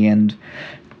really, and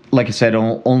like I said,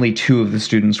 only 2 of the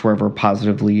students were ever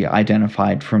positively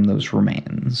identified from those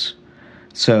remains.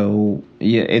 So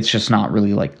yeah, it's just not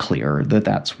really like clear that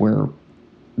that's where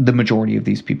the majority of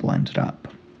these people ended up.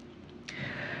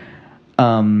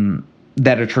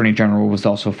 That attorney general was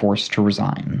also forced to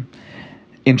resign.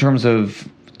 In terms of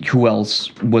who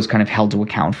else was kind of held to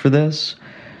account for this,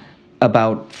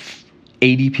 about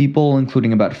 80 people,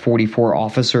 including about 44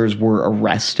 officers, were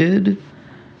arrested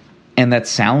And that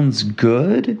sounds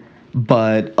good,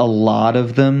 but a lot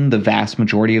of them, the vast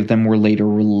majority of them, were later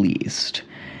released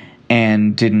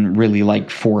and didn't really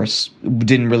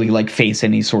face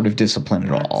any sort of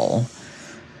discipline at all.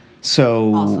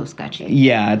 So also sketchy.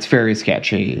 Yeah, it's very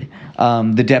sketchy.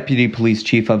 The deputy police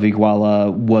chief of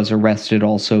Iguala was arrested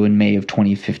also in May of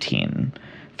 2015,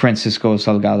 Francisco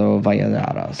Salgado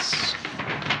Valladares.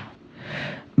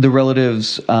 The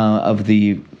relatives of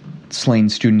the slain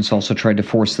students also tried to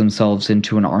force themselves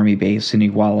into an army base in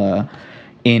Iguala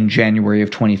in January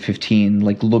of 2015,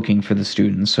 like looking for the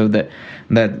students. So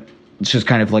that's just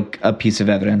kind of like a piece of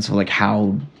evidence of like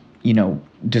how, you know,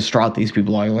 distraught these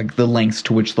people are, like the lengths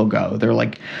to which they'll go. They're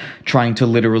like trying to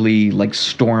literally like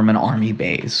storm an army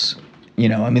base. You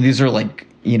know, I mean, these are like,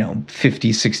 you know,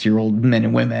 50, 60-year-old men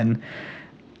and women,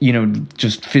 you know,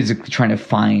 just physically trying to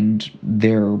find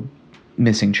their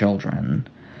missing children.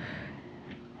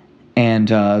 And,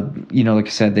 you know, like I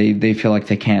said, they feel like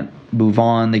they can't move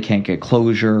on. They can't get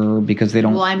closure because they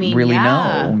don't really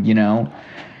know, you know.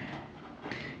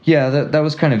 Yeah, that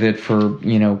was kind of it for,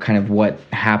 you know, kind of what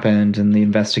happened in the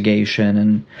investigation.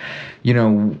 And, you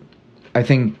know, I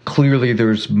think clearly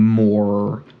there's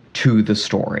more to the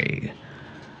story.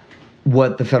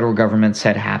 What the federal government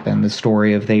said happened, the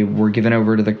story of they were given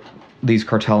over to these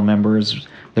cartel members,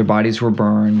 their bodies were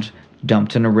burned,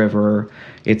 dumped in a river,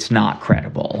 it's not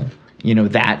credible. You know,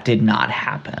 that did not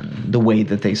happen the way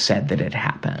that they said that it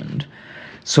happened.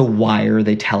 So why are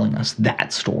they telling us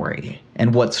that story?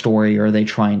 And what story are they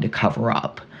trying to cover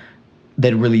up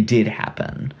that really did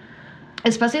happen?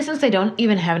 Especially since they don't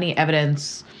even have any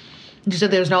evidence. You said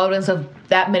there's no evidence of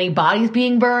that many bodies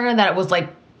being burned, that it was like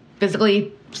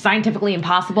physically, scientifically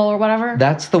impossible or whatever.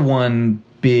 That's the one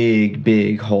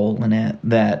big hole in it,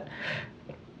 that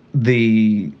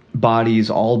the bodies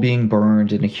all being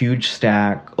burned in a huge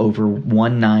stack over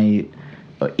one night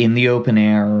in the open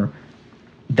air,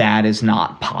 that is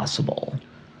not possible.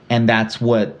 And that's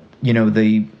what, you know,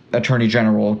 the Attorney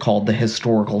General called the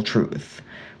historical truth,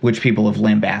 which people have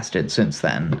lambasted since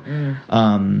then.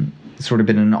 It's sort of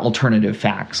been an alternative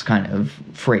facts kind of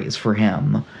phrase for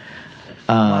him.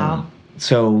 Wow.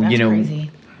 So, that's, you know,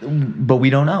 crazy. But we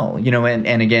don't know, you know,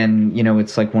 and again, you know,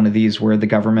 it's like one of these where the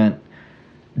government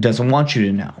doesn't want you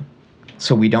to know.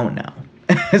 So we don't know.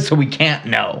 So we can't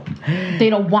know. They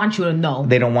don't want you to know.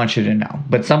 They don't want you to know.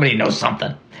 But somebody knows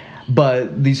something.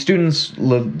 But these students,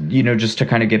 you know, just to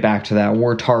kind of get back to that,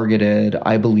 were targeted,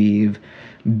 I believe,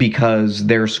 because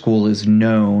their school is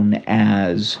known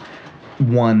as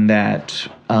one that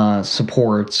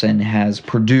supports and has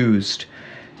produced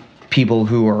people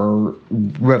who are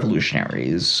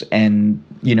revolutionaries and,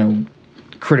 you know,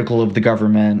 critical of the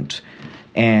government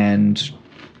and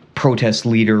protest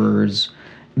leaders.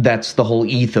 That's the whole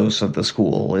ethos of the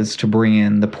school, is to bring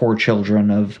in the poor children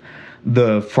of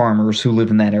the farmers who live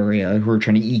in that area, who are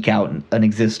trying to eke out an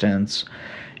existence,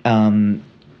 and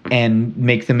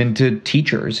make them into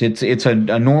teachers. It's a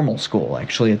normal school,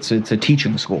 actually. It's a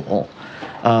teaching school,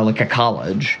 like a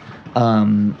college.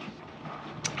 And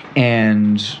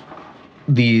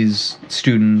these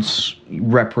students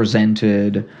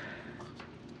represented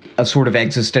a sort of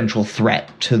existential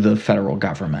threat to the federal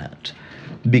government,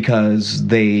 because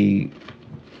they,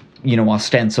 you know,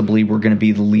 ostensibly were going to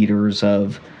be the leaders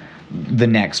of the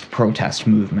next protest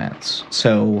movements.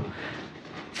 So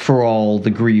for all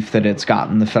the grief that it's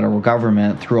gotten the federal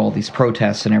government through all these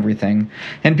protests and everything,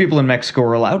 and people in Mexico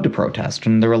are allowed to protest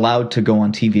and they're allowed to go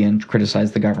on TV and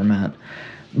criticize the government,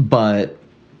 but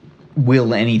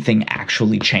will anything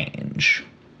actually change?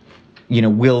 You know,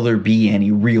 will there be any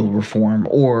real reform,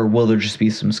 or will there just be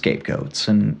some scapegoats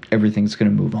and everything's going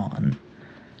to move on?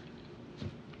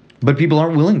 But people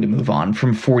aren't willing to move on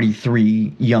from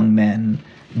 43 young men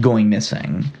going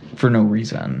missing for no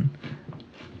reason.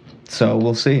 So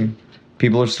we'll see.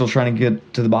 People are still trying to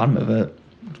get to the bottom of it.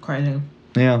 Crazy.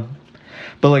 Yeah.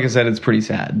 But like I said, it's pretty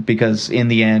sad, because in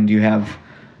the end you have,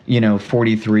 you know,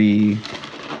 43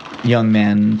 young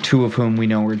men, 2 of whom we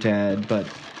know are dead, but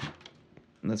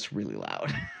that's really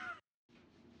loud.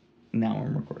 Now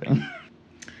I'm recording.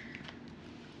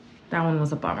 That one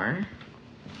was a bummer.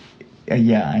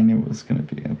 Yeah, I knew it was going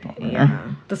to be a bummer.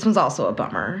 Yeah. This one's also a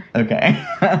bummer. Okay.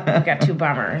 We got 2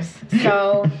 bummers.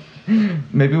 So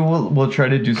maybe we'll try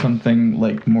to do something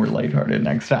like more lighthearted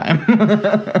next time.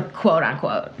 quote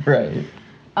unquote. Right.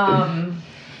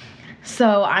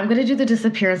 So I'm going to do the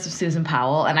disappearance of Susan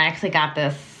Powell, and I actually got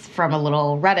this from a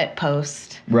little Reddit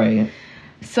post. Right.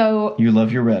 So you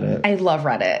love your Reddit. I love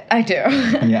Reddit. I do.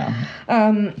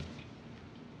 Yeah.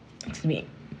 Excuse me.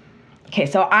 Okay,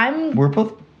 so We're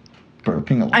both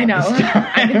burping a lot. I know. this time.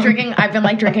 I've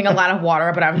been drinking a lot of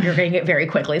water, but I'm drinking it very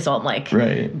quickly, so I'm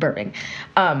burping.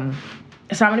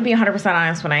 So I'm going to be 100%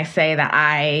 honest when I say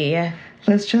that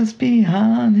Let's just be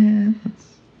honest.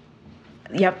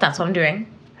 Yep, that's what I'm doing.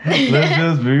 Let's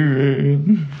just be real.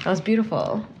 That was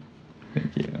beautiful.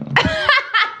 Thank you.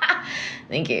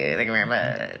 Thank you very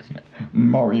much.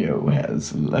 Mario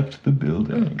has left the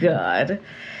building. God.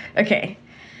 Okay.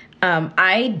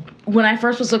 When I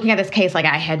first was looking at this case,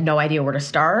 I had no idea where to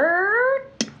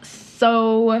start.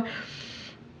 So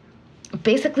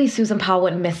basically, Susan Powell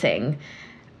went missing.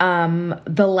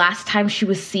 The last time she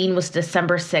was seen was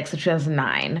December 6th of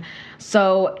 2009.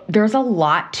 So there's a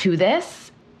lot to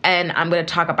this, and I'm going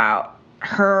to talk about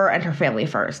her and her family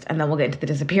first, and then we'll get into the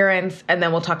disappearance, and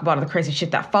then we'll talk about all the crazy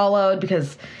shit that followed,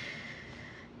 because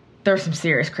there's some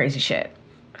serious crazy shit.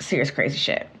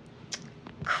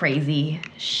 Crazy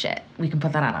shit. We can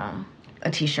put that on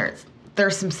a t-shirt.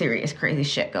 There's some serious crazy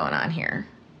shit going on here.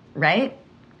 Right?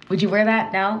 Would you wear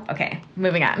that? No? Okay.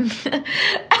 Moving on.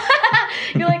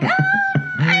 You're like,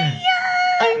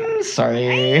 I'm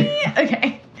sorry.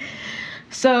 Okay.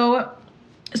 So,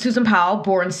 Susan Powell,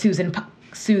 born Susan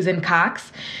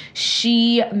Cox,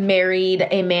 she married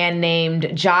a man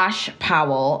named Josh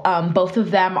Powell. Both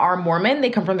of them are Mormon. They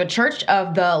come from the Church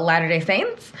of the Latter-day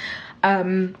Saints.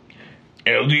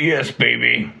 LDS,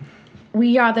 baby.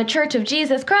 We are the Church of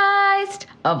Jesus Christ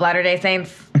of Latter-day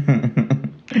Saints.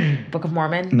 Book of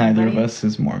Mormon. Neither of us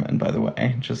is Mormon, by the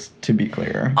way, just to be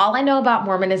clear. All I know about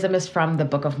Mormonism is from the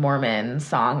Book of Mormon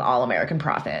song, All American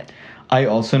Prophet. I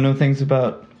also know things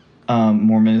about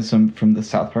Mormonism from the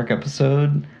South Park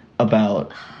episode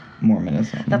about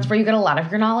Mormonism. That's where you get a lot of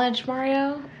your knowledge,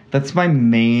 Mario? That's my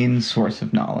main source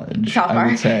of knowledge, South Park. I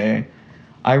would say.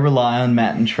 I rely on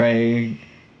Matt and Trey.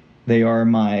 They are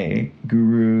my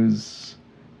gurus.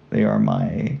 They are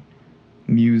my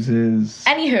muses.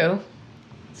 Anywho.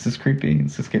 This is creepy.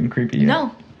 Is this getting creepy yet?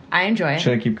 No, I enjoy it.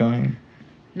 Should I keep going?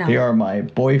 No. They are my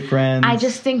boyfriends. I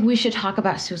just think we should talk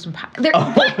about Susan Powell.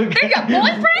 What? Okay. There you go.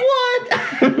 Boyfriend? What?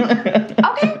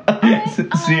 Okay.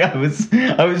 See, I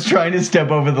was trying to step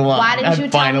over the line. Why didn't you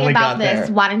tell me about this?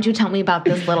 There. Why didn't you tell me about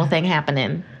this little thing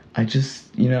happening? I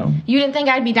just, You didn't think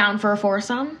I'd be down for a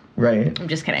foursome? Right. I'm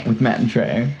just kidding. With Matt and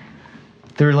Trey.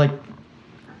 They're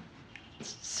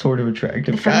sort of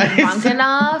attractive guys. Drunk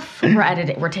enough.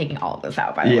 We're taking all of this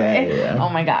out, by the way. Yeah. Oh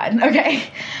my God. Okay.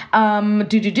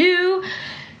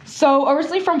 So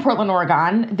originally from Portland,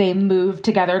 Oregon, they moved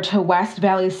together to West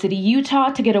Valley City,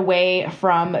 Utah to get away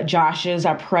from Josh's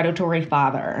predatory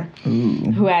father,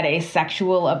 who had a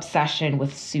sexual obsession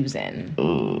with Susan.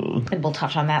 Ooh. And we'll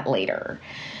touch on that later.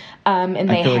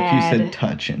 And I feel like you said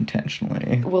touch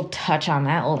intentionally. We'll touch on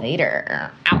that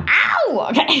later. Ow, ow!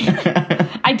 Okay.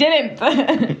 I didn't.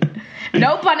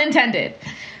 No pun intended.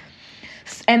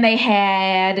 And they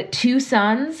had 2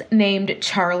 sons named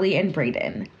Charlie and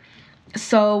Braden.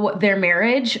 So their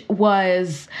marriage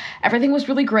everything was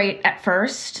really great at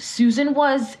first. Susan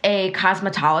was a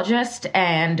cosmetologist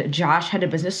and Josh had a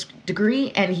business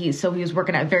degree, and he was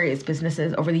working at various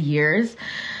businesses over the years.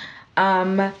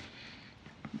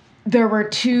 There were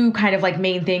 2 kind of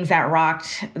main things that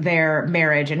rocked their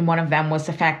marriage, and one of them was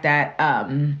the fact that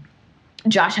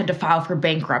Josh had to file for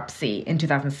bankruptcy in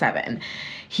 2007.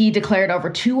 He declared over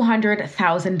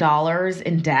 $200,000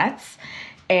 in debts,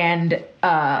 and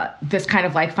this kind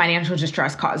of financial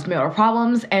distress caused marital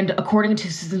problems. And according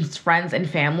to Susan's friends and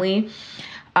family,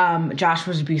 Josh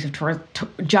was abusive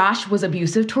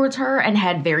towards her and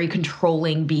had very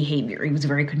controlling behavior. He was a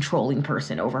very controlling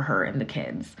person over her and the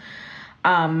kids.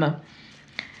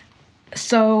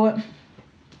 So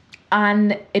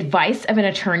on advice of an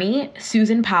attorney,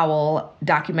 Susan Powell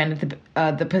documented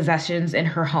the possessions in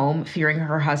her home, fearing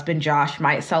her husband Josh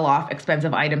might sell off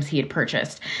expensive items he had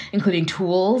purchased, including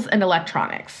tools and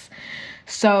electronics.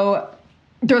 So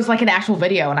there was an actual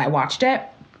video, and I watched it.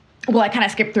 Well, I kind of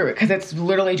skipped through it because it's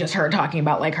literally just her talking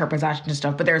about her possessions and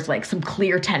stuff, but there's some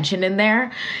clear tension in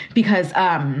there because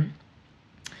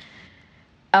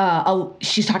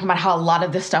she's talking about how a lot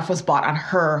of this stuff was bought on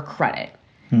her credit.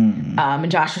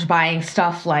 And Josh was buying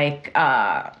stuff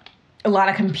a lot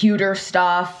of computer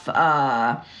stuff.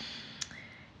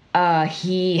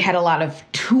 He had a lot of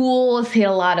tools. He had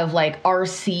a lot of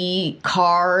RC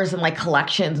cars and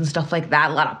collections and stuff like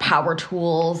that. A lot of power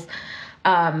tools.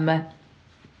 That's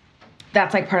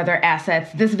part of their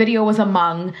assets. This video was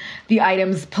among the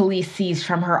items police seized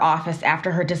from her office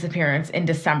after her disappearance in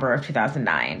December of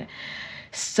 2009.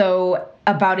 So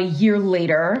about a year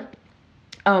later,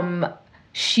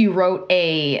 she wrote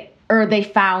they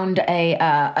found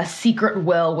a secret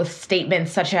will with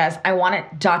statements such as, "I want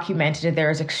it documented that there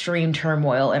is extreme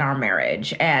turmoil in our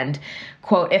marriage," and,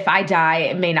 quote, "If I die,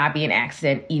 it may not be an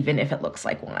accident, even if it looks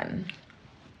like one."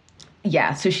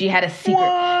 Yeah, so she had a secret.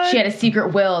 What? She had a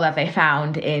secret will that they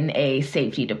found in a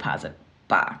safety deposit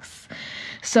box.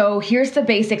 So here's the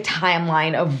basic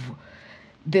timeline of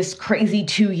this crazy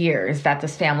 2 years that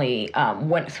this family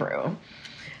went through.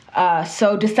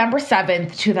 So December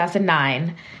 7th,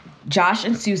 2009, Josh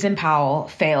and Susan Powell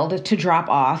failed to drop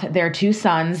off their 2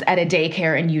 sons at a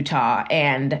daycare in Utah,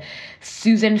 and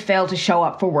Susan failed to show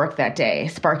up for work that day,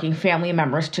 sparking family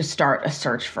members to start a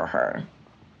search for her.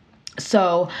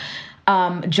 So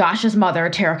Josh's mother,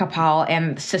 Terica Powell,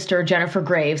 and sister Jennifer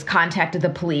Graves contacted the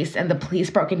police, and the police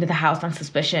broke into the house on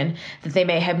suspicion that they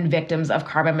may have been victims of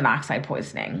carbon monoxide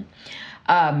poisoning.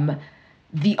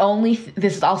 This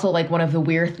is also like one of the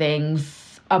weird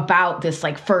things about this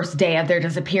like first day of their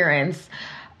disappearance,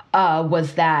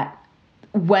 was that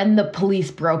when the police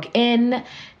broke in,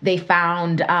 they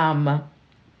found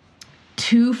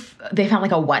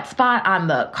like a wet spot on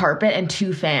the carpet, and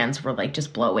 2 fans were like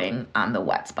just blowing on the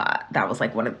wet spot. That was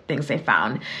like one of the things they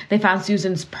found. They found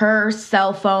Susan's purse,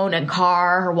 cell phone, and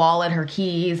car, her wallet, her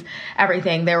keys,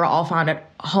 everything. They were all found at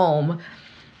home.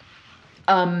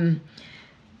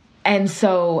 And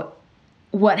so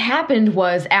what happened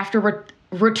was, after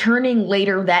returning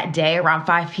later that day around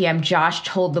 5 p.m., Josh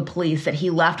told the police that he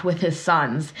left with his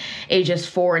sons, ages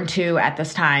 4 and 2 at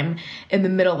this time, in the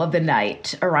middle of the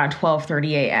night around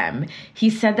 12:30 a.m. He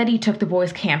said that he took the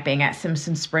boys camping at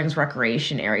Simpson Springs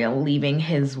Recreation Area, leaving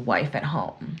his wife at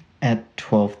home. At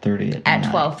 12:30 at night.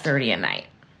 At 12:30 at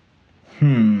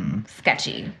night.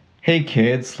 Sketchy. Hey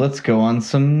kids, let's go on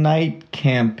some night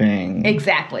camping.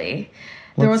 Exactly.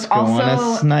 Let's go on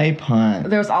a snipe hunt.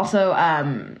 There was also,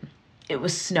 it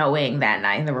was snowing that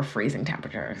night, and there were freezing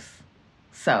temperatures.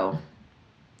 So,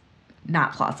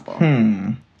 not plausible.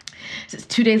 2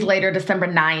 days later, December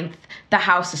 9th, the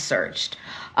house is searched.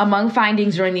 Among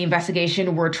findings during the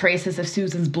investigation were traces of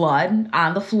Susan's blood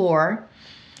on the floor,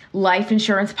 life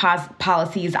insurance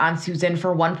policies on Susan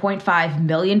for $1.5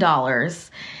 million,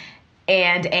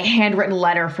 and a handwritten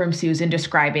letter from Susan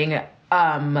describing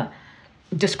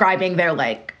their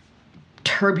like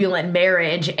turbulent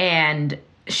marriage, and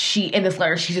in this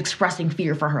letter she's expressing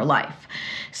fear for her life.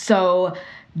 So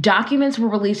documents were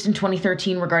released in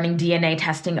 2013 regarding DNA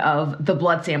testing of the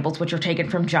blood samples, which were taken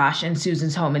from Josh and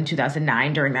Susan's home in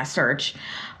 2009 during that search.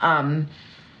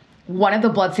 One of the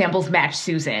blood samples matched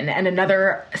Susan, and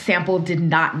another sample did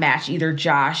not match either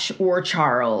Josh or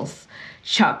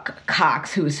Chuck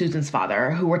Cox, who was Susan's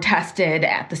father, who were tested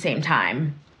at the same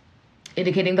time,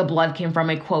 indicating the blood came from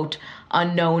a, quote,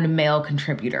 unknown male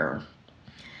contributor.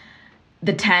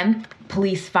 The 10th,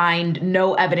 police find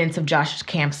no evidence of Josh's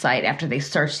campsite after they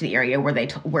searched the area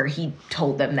where he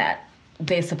told them that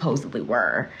they supposedly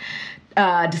were.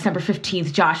 December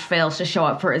 15th, Josh fails to show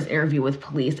up for his interview with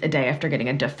police a day after getting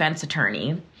a defense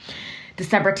attorney.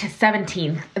 December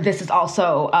 17th, this is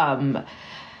also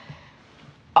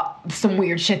some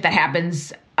weird shit that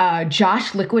happens.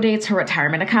 Josh liquidates her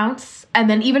retirement accounts. And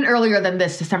then even earlier than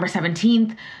this, December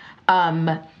 17th,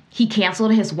 he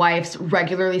canceled his wife's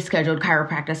regularly scheduled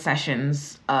chiropractic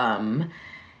sessions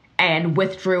and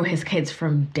withdrew his kids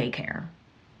from daycare.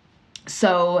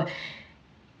 So,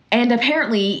 and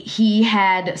apparently he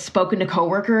had spoken to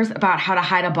coworkers about how to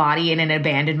hide a body in an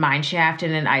abandoned mine shaft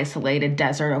in an isolated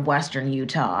desert of western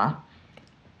Utah.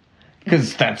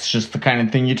 Because that's just the kind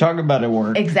of thing you talk about at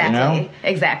work. Exactly. You know?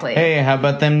 Exactly. Hey, how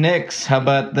about them nicks? How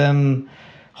about them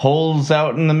holes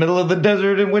out in the middle of the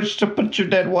desert in which to put your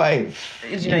dead wife?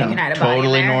 You can hide a body in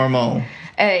totally there. Normal.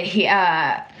 Hey,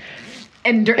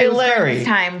 Larry, this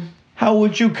time. How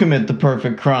would you commit the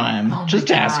perfect crime? Oh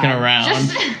just asking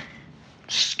around.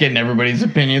 Just getting everybody's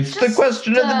opinion. It's the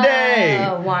question of the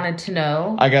day. Wanted to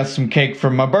know. I got some cake for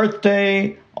my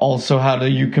birthday. Also, how do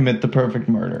you commit the perfect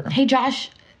murder? Hey, Josh,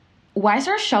 why is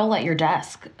there a shovel at your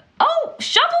desk? Oh,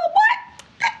 shovel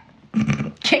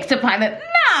what? Kicks to behind it.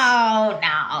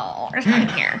 No, there's nothing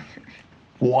here.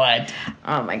 What?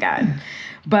 Oh my God.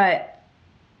 But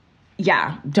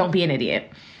yeah, don't be an idiot.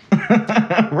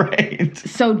 Right.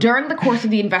 So during the course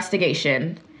of the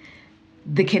investigation,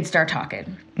 the kids start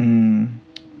talking.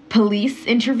 Police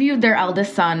interviewed their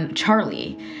eldest son,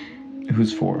 Charlie.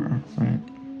 Who's 4, right?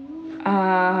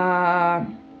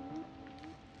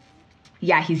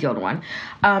 Yeah, he's the older one.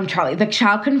 Charlie. The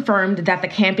child confirmed that the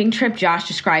camping trip Josh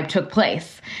described took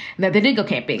place, and that they did go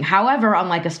camping. However,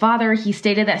 unlike his father, he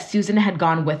stated that Susan had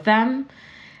gone with them.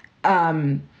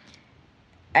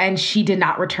 and she did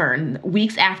not return.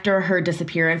 Weeks after her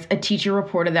disappearance, a teacher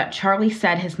reported that Charlie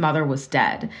said his mother was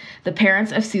dead. The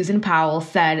parents of Susan Powell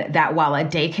said that while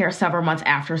at daycare several months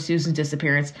after Susan's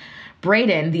disappearance,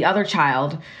 Braden, the other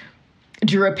child,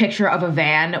 drew a picture of a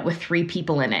van with 3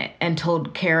 people in it and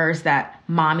told carers that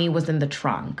mommy was in the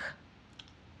trunk.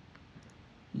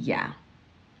 Yeah.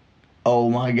 Oh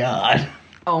my God.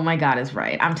 Oh my God is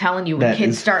right. I'm telling you, when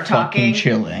kids start talking,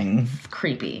 chilling. It's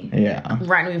creepy. Yeah.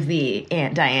 Right with the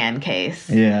Aunt Diane case.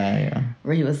 Yeah.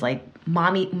 Where he was like,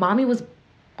 mommy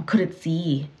couldn't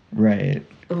see. Right.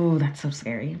 Ooh, that's so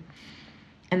scary.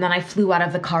 And then I flew out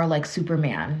of the car like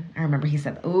Superman. I remember he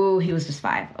said, ooh, he was just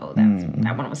 5. Oh,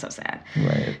 that one was so sad.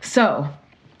 Right. So,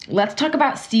 let's talk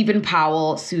about Stephen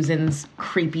Powell, Susan's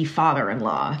creepy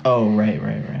father-in-law. Oh,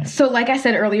 right. So, like I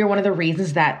said earlier, one of the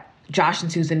reasons that Josh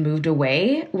and Susan moved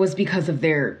away was because of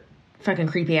their fucking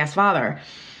creepy-ass father.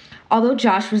 Although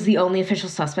Josh was the only official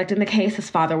suspect in the case, his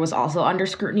father was also under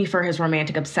scrutiny for his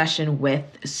romantic obsession with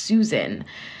Susan.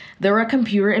 There were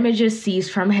computer images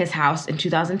seized from his house in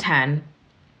 2010,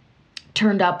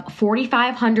 turned up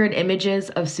 4,500 images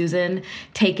of Susan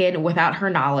taken without her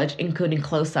knowledge, including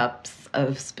close-ups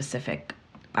of specific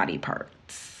body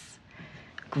parts.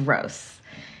 Gross.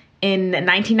 In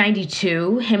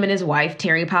 1992, him and his wife,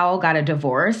 Terry Powell, got a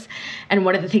divorce. And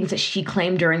one of the things that she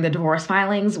claimed during the divorce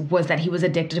filings was that he was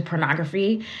addicted to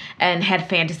pornography and had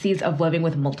fantasies of living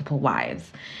with multiple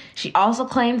wives. She also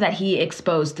claimed that he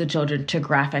exposed the children to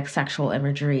graphic sexual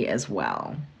imagery as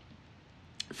well.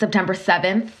 September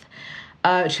 7th,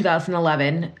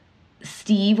 2011,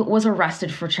 Steve was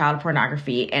arrested for child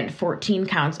pornography and 14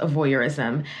 counts of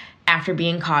voyeurism after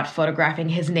being caught photographing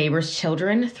his neighbor's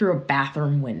children through a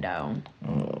bathroom window.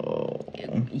 Oh.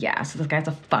 Yeah, so this guy's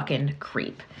a fucking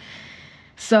creep.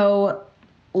 So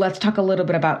let's talk a little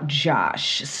bit about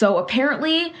Josh. So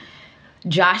apparently,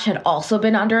 Josh had also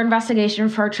been under investigation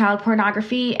for child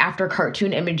pornography after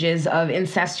cartoon images of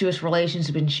incestuous relations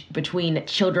between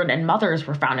children and mothers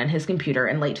were found in his computer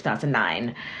in late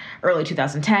 2009, early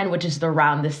 2010, which is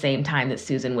around the same time that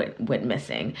Susan went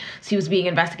missing. So he was being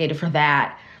investigated for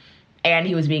that, and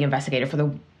he was being investigated for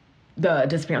the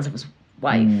disappearance of his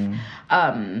wife.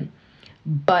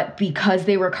 But because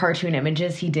they were cartoon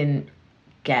images, he didn't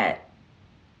get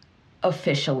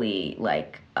officially,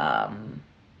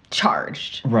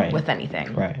 charged with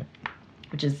anything. Right.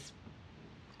 Which is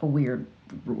a weird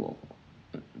rule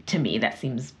to me. That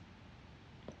seems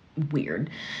weird.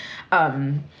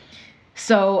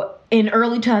 So in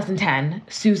early 2010,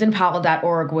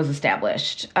 SusanPowell.org was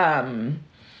established.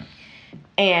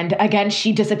 And again,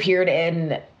 she disappeared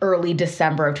in early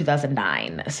December of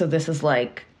 2009. So this is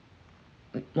like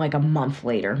a month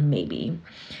later, maybe.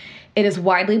 It is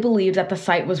widely believed that the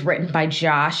site was written by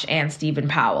Josh and Stephen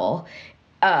Powell.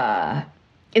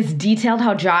 It's detailed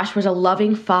how Josh was a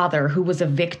loving father who was a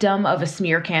victim of a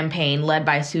smear campaign led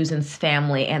by Susan's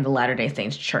family and the Latter-day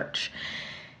Saints Church.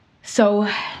 So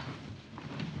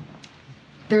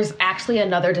there's actually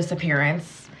another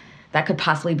disappearance that could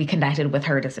possibly be connected with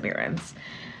her disappearance.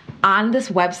 On this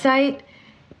website,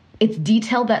 it's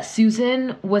detailed that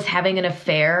Susan was having an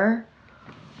affair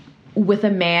with a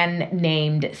man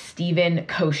named Stephen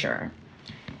Kosher.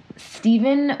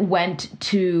 Stephen went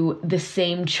to the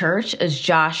same church as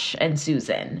Josh and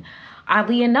Susan.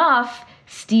 Oddly enough,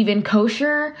 Stephen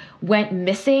Kosher went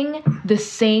missing the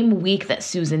same week that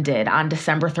Susan did, on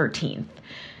December 13th.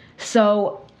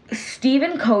 So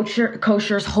Stephen Kosher's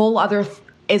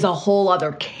is a whole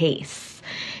other case.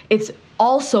 It's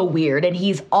also weird, and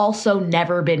he's also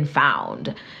never been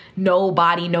found. No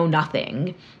body, no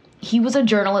nothing. He was a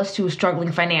journalist who was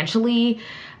struggling financially.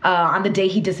 On the day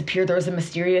he disappeared, there was a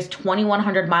mysterious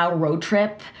 2,100-mile road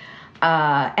trip,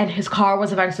 and his car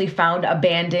was eventually found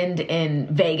abandoned in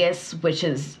Vegas, which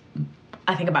is,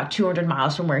 I think, about 200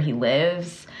 miles from where he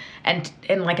lives. And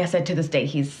like I said, to this day,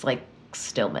 he's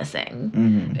still missing.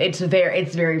 Mm-hmm. It's very,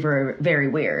 very, very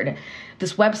weird.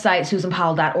 This website,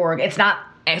 SusanPowell.org,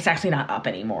 it's actually not up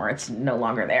anymore. It's no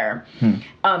longer there.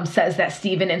 Says that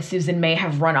Stephen and Susan may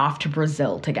have run off to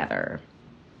Brazil together.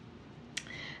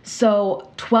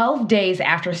 So 12 days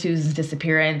after Susan's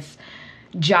disappearance,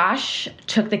 Josh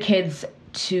took the kids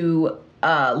to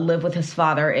live with his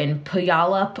father in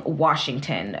Puyallup,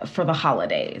 Washington for the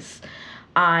holidays.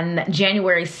 On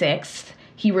January 6th,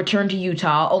 he returned to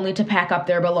Utah only to pack up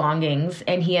their belongings,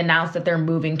 and he announced that they're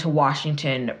moving to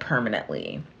Washington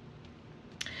permanently.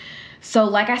 So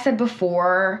like I said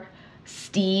before,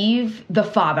 Steve, the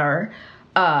father,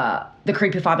 the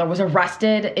creepy father, was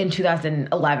arrested in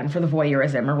 2011 for the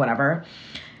voyeurism or whatever.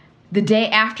 The day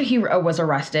after he was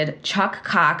arrested, Chuck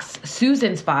Cox,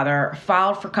 Susan's father,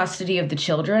 filed for custody of the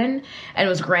children and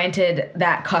was granted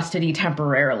that custody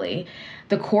temporarily.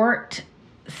 The court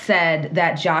said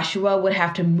that Joshua would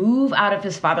have to move out of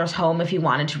his father's home if he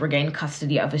wanted to regain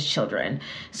custody of his children.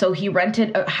 So he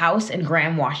rented a house in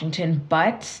Graham, Washington,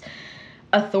 but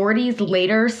authorities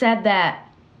later said that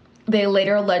they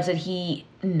later alleged that he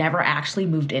never actually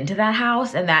moved into that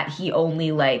house and that he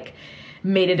only, like,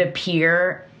 made it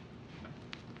appear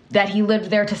that he lived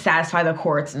there to satisfy the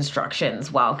court's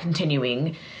instructions while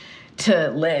continuing to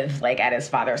live, like, at his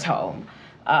father's home.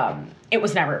 It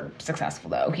was never successful,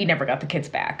 though. He never got the kids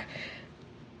back.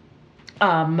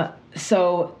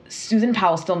 So Susan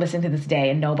Powell's still missing to this day,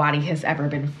 and no body has ever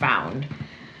been found.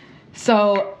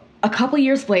 So a couple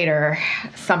years later,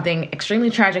 something extremely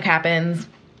tragic happens.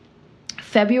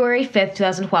 February 5th,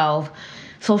 2012,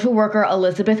 social worker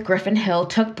Elizabeth Griffin Hill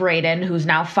took Braden, who's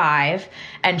now 5,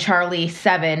 and Charlie,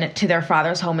 7, to their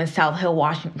father's home in South Hill,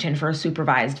 Washington for a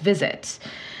supervised visit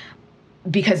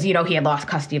because, you know, he had lost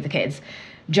custody of the kids.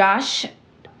 Josh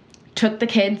took the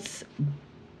kids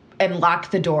and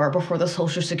locked the door before the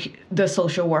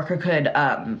social worker could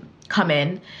come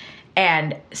in,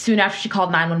 and soon after she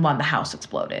called 911, the house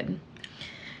exploded.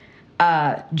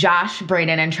 Josh,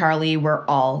 Braden, and Charlie were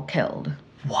all killed.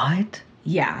 What?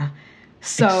 Yeah.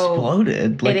 So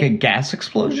exploded? Like a gas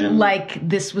explosion? Like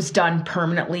this was done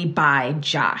permanently by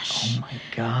Josh. Oh my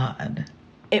God.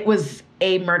 It was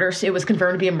a murder. It was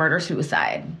confirmed to be a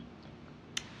murder-suicide.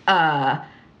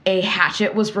 A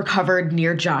hatchet was recovered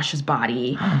near Josh's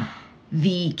body.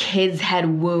 The kids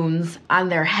had wounds on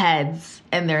their heads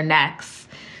and their necks.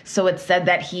 So it said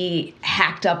that he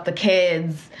hacked up the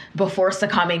kids before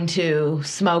succumbing to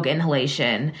smoke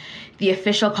inhalation. The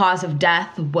official cause of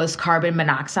death was carbon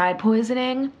monoxide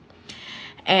poisoning.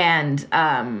 And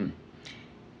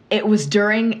it was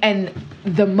during, and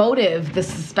the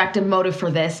suspected motive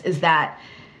for this is that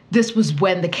this was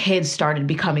when the kids started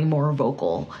becoming more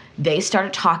vocal. They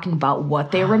started talking about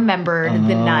what they remembered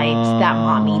the night that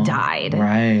mommy died.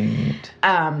 Right.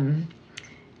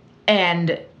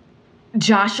 And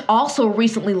Josh also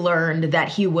recently learned that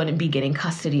he wouldn't be getting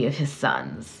custody of his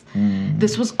sons.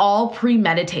 This was all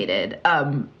premeditated.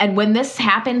 And when this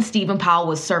happened, Stephen Powell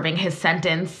was serving his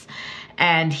sentence,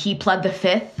 and he pled the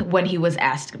 5th when he was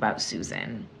asked about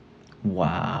Susan.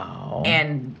 Wow.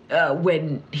 And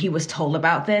when he was told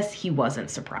about this, he wasn't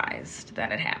surprised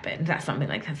that it happened, that something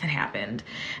like this had happened.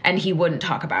 And he wouldn't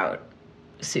talk about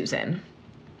Susan.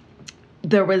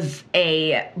 There was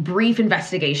a brief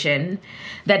investigation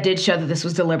that did show that this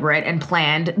was deliberate and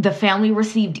planned. The family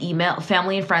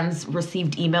and friends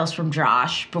received emails from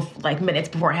Josh, like minutes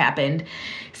before it happened,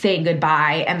 saying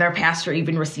goodbye. And their pastor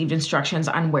even received instructions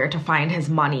on where to find his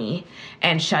money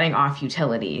and shutting off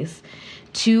utilities.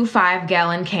 2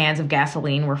 5-gallon cans of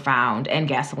gasoline were found, and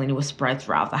gasoline was spread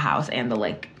throughout the house, and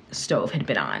the stove had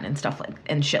been on and stuff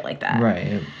and shit like that.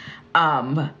 Right.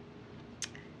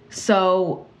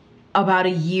 So about a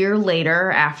year later,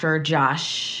 after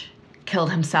Josh killed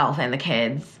himself and the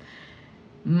kids,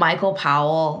 Michael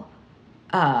Powell,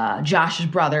 Josh's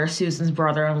brother, Susan's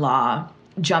brother-in-law,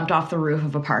 jumped off the roof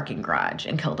of a parking garage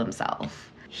and killed himself.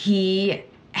 He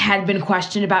had been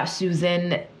questioned about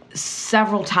Susan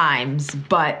several times,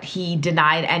 but he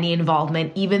denied any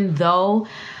involvement, even though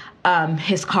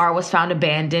his car was found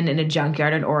abandoned in a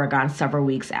junkyard in Oregon several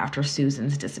weeks after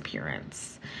Susan's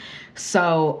disappearance.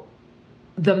 So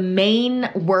the main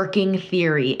working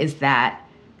theory is that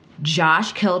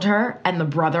Josh killed her and the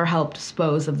brother helped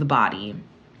dispose of the body.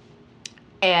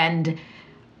 And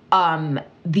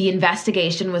the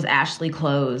investigation was actually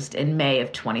closed in May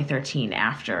of 2013,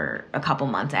 after a couple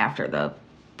months after the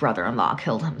brother-in-law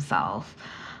killed himself.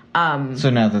 So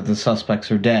now that the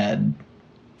suspects are dead,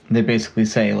 they basically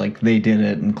say, they did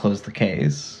it and closed the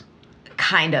case?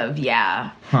 Kind of,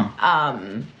 yeah. Huh.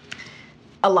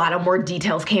 A lot of more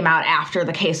details came out after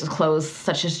the case was closed,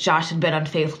 such as Josh had been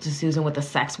unfaithful to Susan with a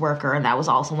sex worker, and that was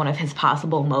also one of his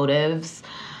possible motives.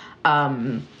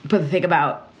 But the thing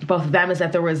about both of them is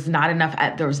that there was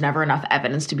never enough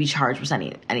evidence to be charged with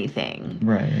anything.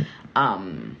 Right.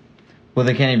 Well,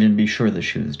 they can't even be sure that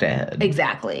she was dead.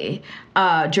 Exactly.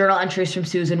 Journal entries from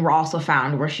Susan were also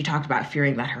found where she talked about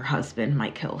fearing that her husband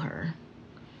might kill her.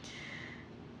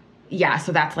 Yeah,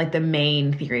 so that's the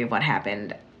main theory of what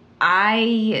happened.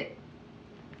 I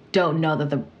don't know that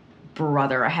the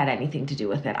brother had anything to do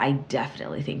with it. I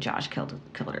definitely think Josh killed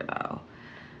her, though.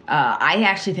 I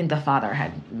actually think the father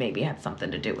had something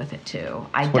to do with it, too.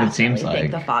 I definitely think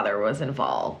the father was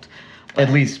involved. At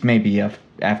least maybe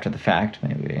after the fact,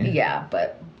 maybe. Yeah,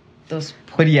 but those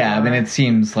poor, But yeah, I mean, it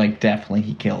seems like definitely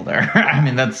he killed her. I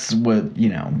mean, that's what, it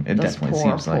those definitely poor,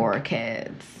 seems like. poor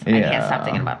kids. I can't stop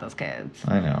thinking about those kids.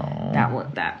 I know.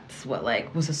 That's what,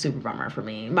 like, was a super bummer for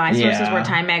me. My sources were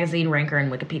Time Magazine, Ranker,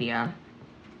 and Wikipedia.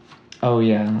 Oh,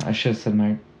 yeah. I should have said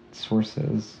my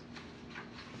sources.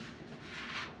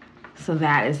 So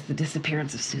that is the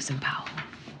disappearance of Susan Powell.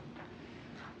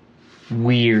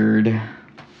 Weird.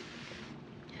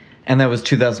 And that was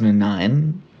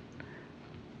 2009.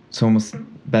 So almost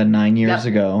about 9 years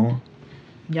ago.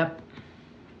 Yep.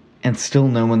 And still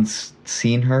no one's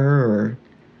seen her, or...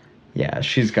 Yeah,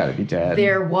 she's got to be dead.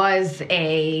 There was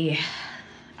I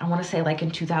want to say like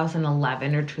in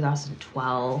 2011 or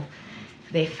 2012,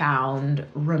 they found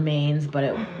remains, but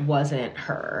it wasn't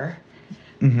her.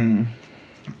 Mm-hmm.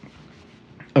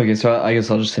 Okay, so I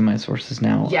guess I'll just say my sources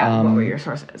now. Yeah, what were your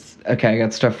sources? Okay, I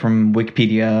got stuff from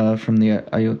Wikipedia, from the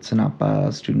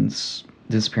Ayotzinapa students'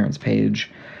 disappearance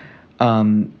page.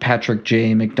 Patrick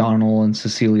J. McDonnell and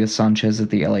Cecilia Sanchez at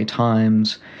the LA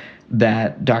Times.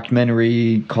 That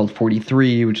documentary called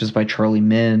 43, which is by Charlie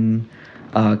Min.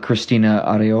 Christina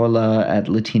Areola at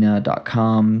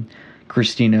Latina.com.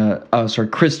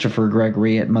 Christopher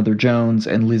Gregory at Mother Jones.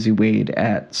 And Lizzie Wade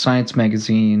at Science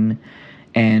Magazine.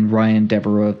 And Ryan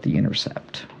Devereaux at The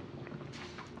Intercept.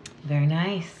 Very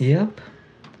nice. Yep.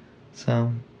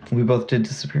 So, we both did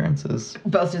disappearances.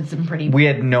 Both did some pretty... We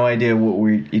had no idea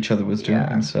what each other was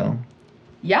doing, so...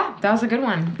 Yeah, that was a good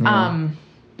one. Yeah.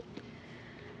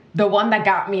 The one that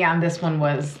got me on this one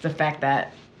was the fact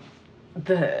that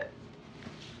the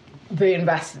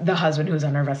husband who was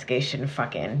under investigation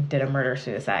fucking did a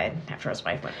murder-suicide after his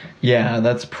wife went. Yeah,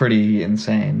 that's pretty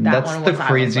insane. That's the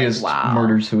craziest like, wow.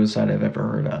 murder-suicide I've ever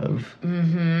heard of.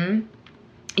 Mm-hmm.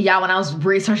 Yeah, when I was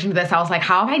researching this, I was like,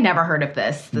 how have I never heard of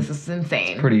this? This is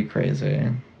insane. It's pretty crazy.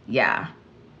 Yeah.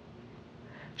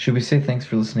 Should we say thanks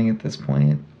for listening at this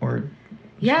point? Or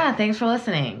yeah, thanks for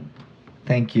listening.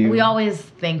 Thank you. We always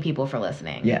thank people for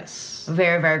listening. Yes.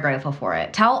 Very, very grateful for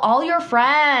it. Tell all your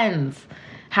friends.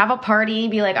 Have a party.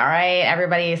 Be like, all right,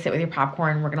 everybody sit with your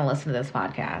popcorn. We're going to listen to this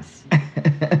podcast.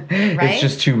 Right? It's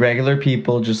just two regular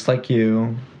people just like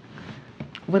you.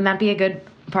 Wouldn't that be a good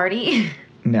party?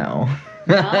 No.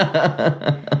 No?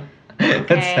 Okay.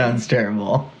 That sounds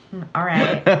terrible. All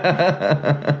right.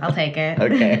 I'll take it.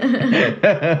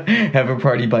 Okay. Have a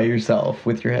party by yourself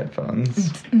with your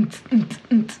headphones.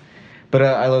 But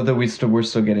I love that we're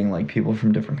still getting like people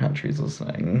from different countries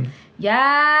listening.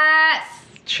 Yes.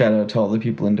 Shout out to all the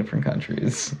people in different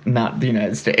countries, not the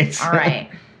United States. All right.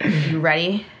 You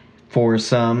ready? For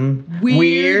some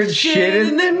weird shit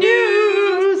in the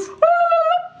news.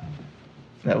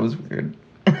 That was weird.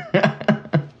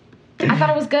 I thought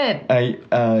it was good.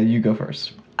 You go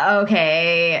first.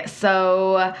 Okay,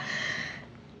 so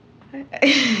a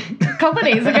couple of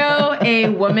days ago, a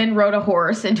woman rode a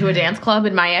horse into a dance club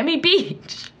in Miami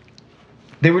Beach.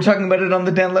 They were talking about it on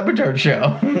the Dan Le Batard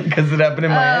show because it happened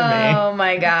in Miami. Oh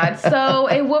my God. So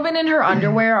a woman in her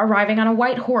underwear arriving on a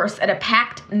white horse at a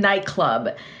packed nightclub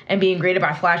and being greeted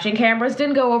by flashing cameras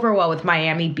didn't go over well with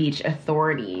Miami Beach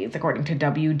authorities, according to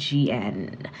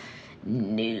WGN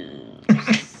News.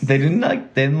 They didn't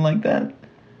like that?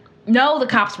 No, the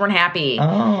cops weren't happy.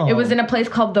 Oh. It was in a place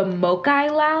called the Mokai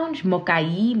Lounge. Moke?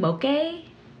 I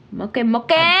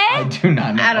do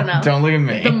not know. I don't know. Don't look at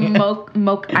me.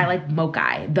 I like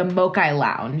Mokai. The Mokai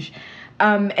Lounge.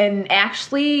 And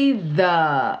actually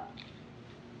the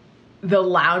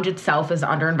lounge itself is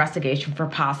under investigation for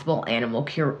possible animal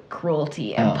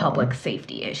cruelty and public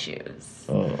safety issues.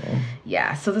 Oh.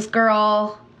 Yeah, so this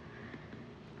girl...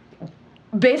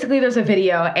 Basically, there's a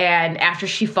video, and after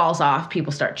she falls off,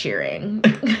 people start cheering.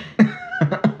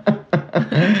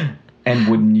 And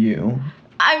wouldn't you?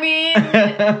 I mean,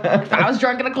 if I was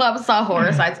drunk in a club and saw a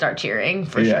horse, I'd start cheering,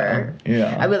 for sure.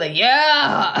 Yeah. I'd be like,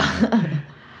 yeah!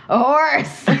 A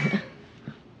horse!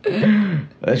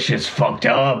 That shit's fucked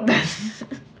up.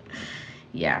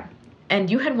 Yeah.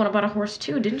 And you had one about a horse,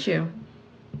 too, didn't you?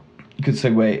 Good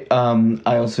segue.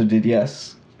 I also did,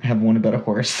 yes, have one about a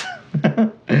horse.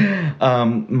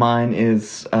 Mine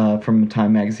is from a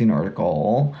Time Magazine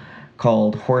article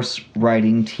called Horse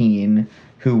Riding Teen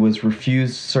Who Was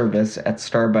Refused Service at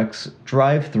Starbucks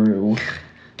Drive-Thru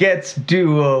Gets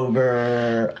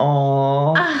Do-Over.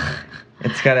 Aww.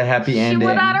 It's got a happy ending. She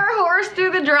went on her horse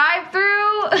through the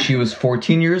drive-thru? She was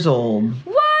 14 years old.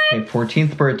 What? Her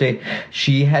 14th birthday.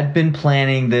 She had been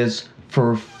planning this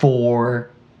for 4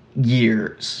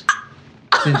 years.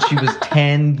 Since she was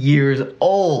 10 years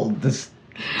old. This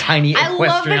tiny equestrian. I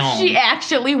love that she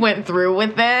actually went through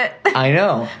with it. I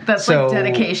know. That's like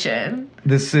dedication.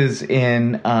 This is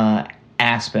in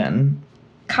Aspen,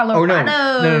 Colorado.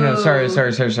 Oh, no.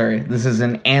 Sorry. This is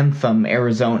in Anthem,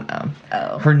 Arizona.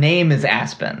 Oh. Her name is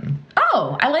Aspen.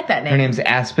 Oh, I like that name. Her name's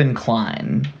Aspen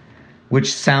Klein,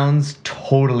 which sounds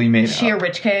totally made up. Is she a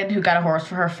rich kid who got a horse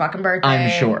for her fucking birthday?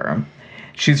 I'm sure.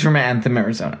 She's from Anthem,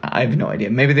 Arizona. I have no idea.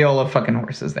 Maybe they all have fucking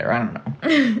horses there. I don't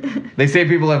know. They say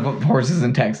people have horses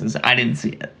in Texas. I didn't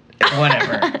see it.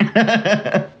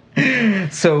 Whatever.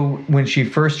 So when she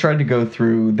first tried to go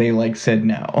through, they like said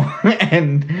no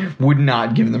and would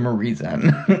not give them a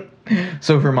reason.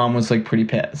 So her mom was like pretty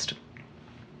pissed.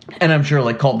 And I'm sure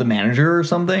like called the manager or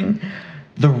something.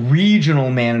 The regional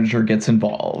manager gets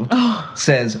involved.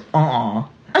 Says,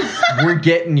 we're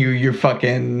getting you. You're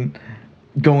fucking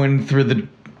going through the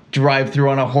drive-through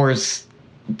on a horse,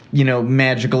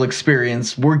 magical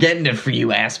experience. We're getting it for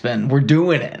you, Aspen. We're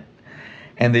doing it.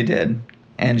 And they did.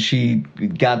 And she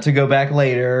got to go back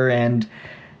later, and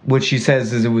what she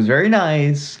says is it was very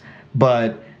nice,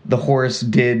 but the horse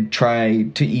did try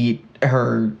to eat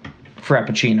her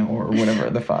frappuccino or whatever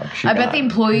the fuck she got. bet the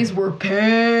employees were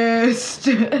pissed.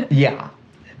 Yeah.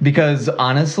 Because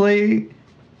honestly,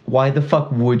 why the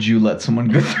fuck would you let someone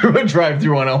go through a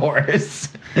drive-thru on a horse?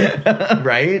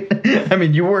 Right? I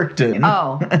mean, you worked in.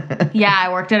 Oh. Yeah,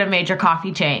 I worked at a major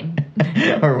coffee chain.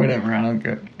 Or whatever, I don't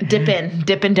care.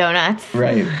 Dippin' Donuts.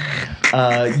 Right.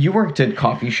 You worked at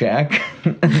Coffee Shack.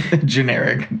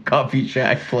 Generic Coffee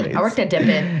Shack place. I worked at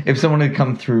Dippin'. If someone had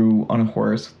come through on a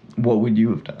horse, what would you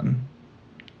have done?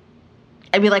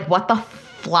 I'd be like, what the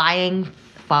flying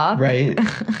fuck? Right?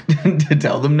 To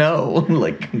tell them no.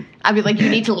 I'd be like, you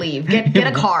need to leave. Get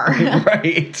a car.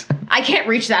 Right. I can't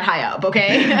reach that high up,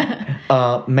 okay?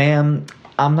 Ma'am,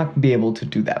 I'm not going to be able to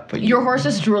do that for you. Your horse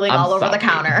is drooling all over the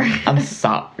counter. I'm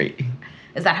sorry.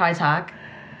 Is that how I talk?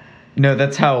 No,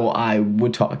 that's how I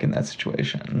would talk in that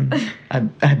situation.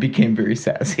 I became very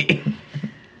sassy.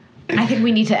 I think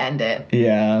we need to end it.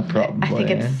 Yeah, probably. I think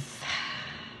it's...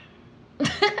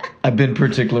 I've been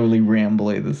particularly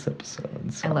rambly this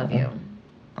episode. So. I love you.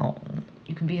 Oh.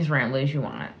 You can be as rambly as you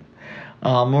want.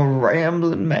 I'm a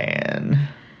rambling man.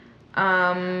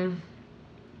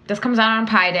 This comes out on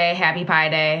Pi Day. Happy Pi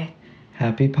Day.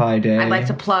 Happy Pi Day. I'd like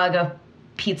to plug a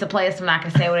pizza place. I'm not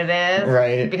going to say what it is.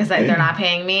 Right. Because they're not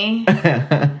paying me.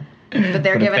 But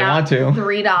they're giving out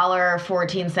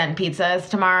 $3.14 pizzas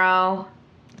tomorrow.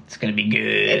 It's going to be good.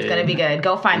 It's going to be good.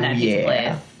 Go find that pizza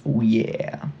place. Oh,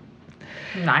 yeah.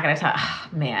 I'm not going to tell...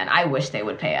 man, I wish they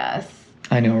would pay us.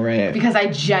 I know, right? Because I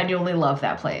genuinely love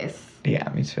that place. Yeah,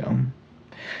 me too.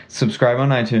 Subscribe on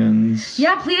iTunes.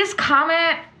 Yeah, please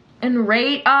comment and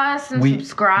rate us and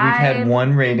subscribe. We've had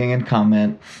one rating and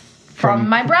comment from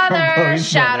my brother.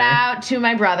 Shout out to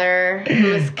my brother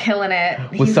who is killing it.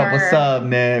 What's up,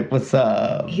 Nick? What's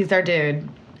up? He's our dude.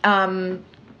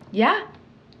 Yeah.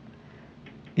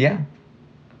 Yeah.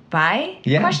 Bye?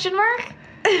 Yeah. Question mark?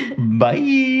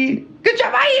 Bye. Good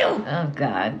job, bye you. Oh,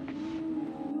 God.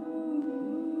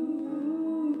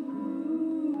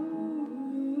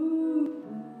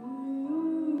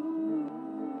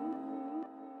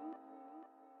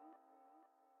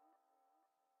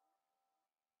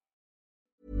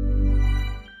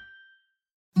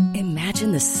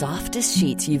 Imagine the softest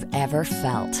sheets you've ever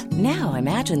felt. Now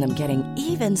imagine them getting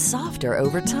even softer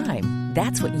over time.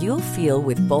 That's what you'll feel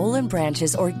with Boll &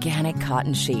 Branch's organic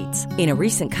cotton sheets. In a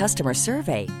recent customer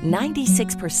survey,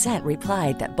 96%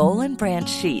 replied that Boll & Branch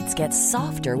sheets get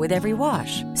softer with every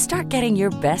wash. Start getting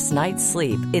your best night's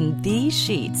sleep in these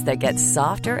sheets that get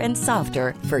softer and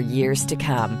softer for years to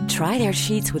come. Try their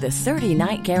sheets with a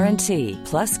 30-night guarantee.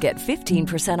 Plus, get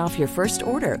 15% off your first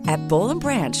order at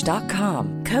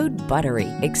BollandBranch.com. Code BUTTERY.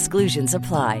 Exclusions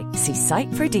apply. See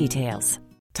site for details.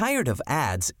 Tired of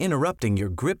ads interrupting your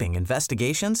gripping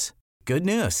investigations? Good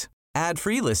news.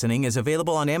 Ad-free listening is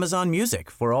available on Amazon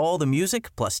Music for all the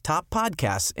music plus top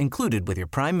podcasts included with your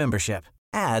Prime membership.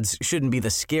 Ads shouldn't be the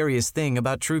scariest thing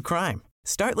about true crime.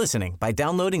 Start listening by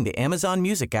downloading the Amazon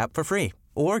Music app for free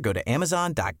or go to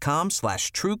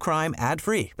amazon.com/truecrime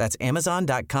ad-free. That's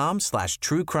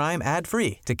amazon.com/truecrime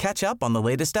ad-free to catch up on the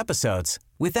latest episodes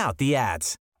without the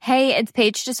ads. Hey, it's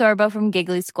Paige DeSorbo from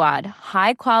Giggly Squad.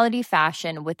 High quality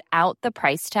fashion without the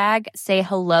price tag. Say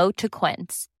hello to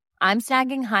Quince. I'm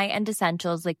snagging high-end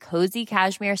essentials like cozy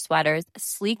cashmere sweaters,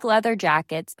 sleek leather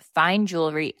jackets, fine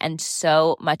jewelry, and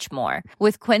so much more.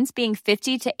 With Quince being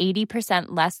 50 to 80%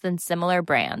 less than similar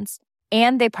brands.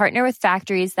 And they partner with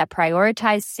factories that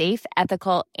prioritize safe,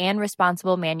 ethical, and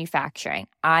responsible manufacturing.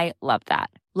 I love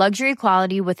that. Luxury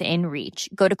quality within reach.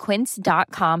 Go to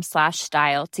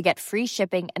quince.com/style to get free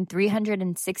shipping and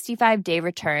 365-day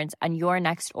returns on your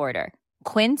next order.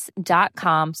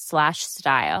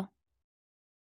 Quince.com/style.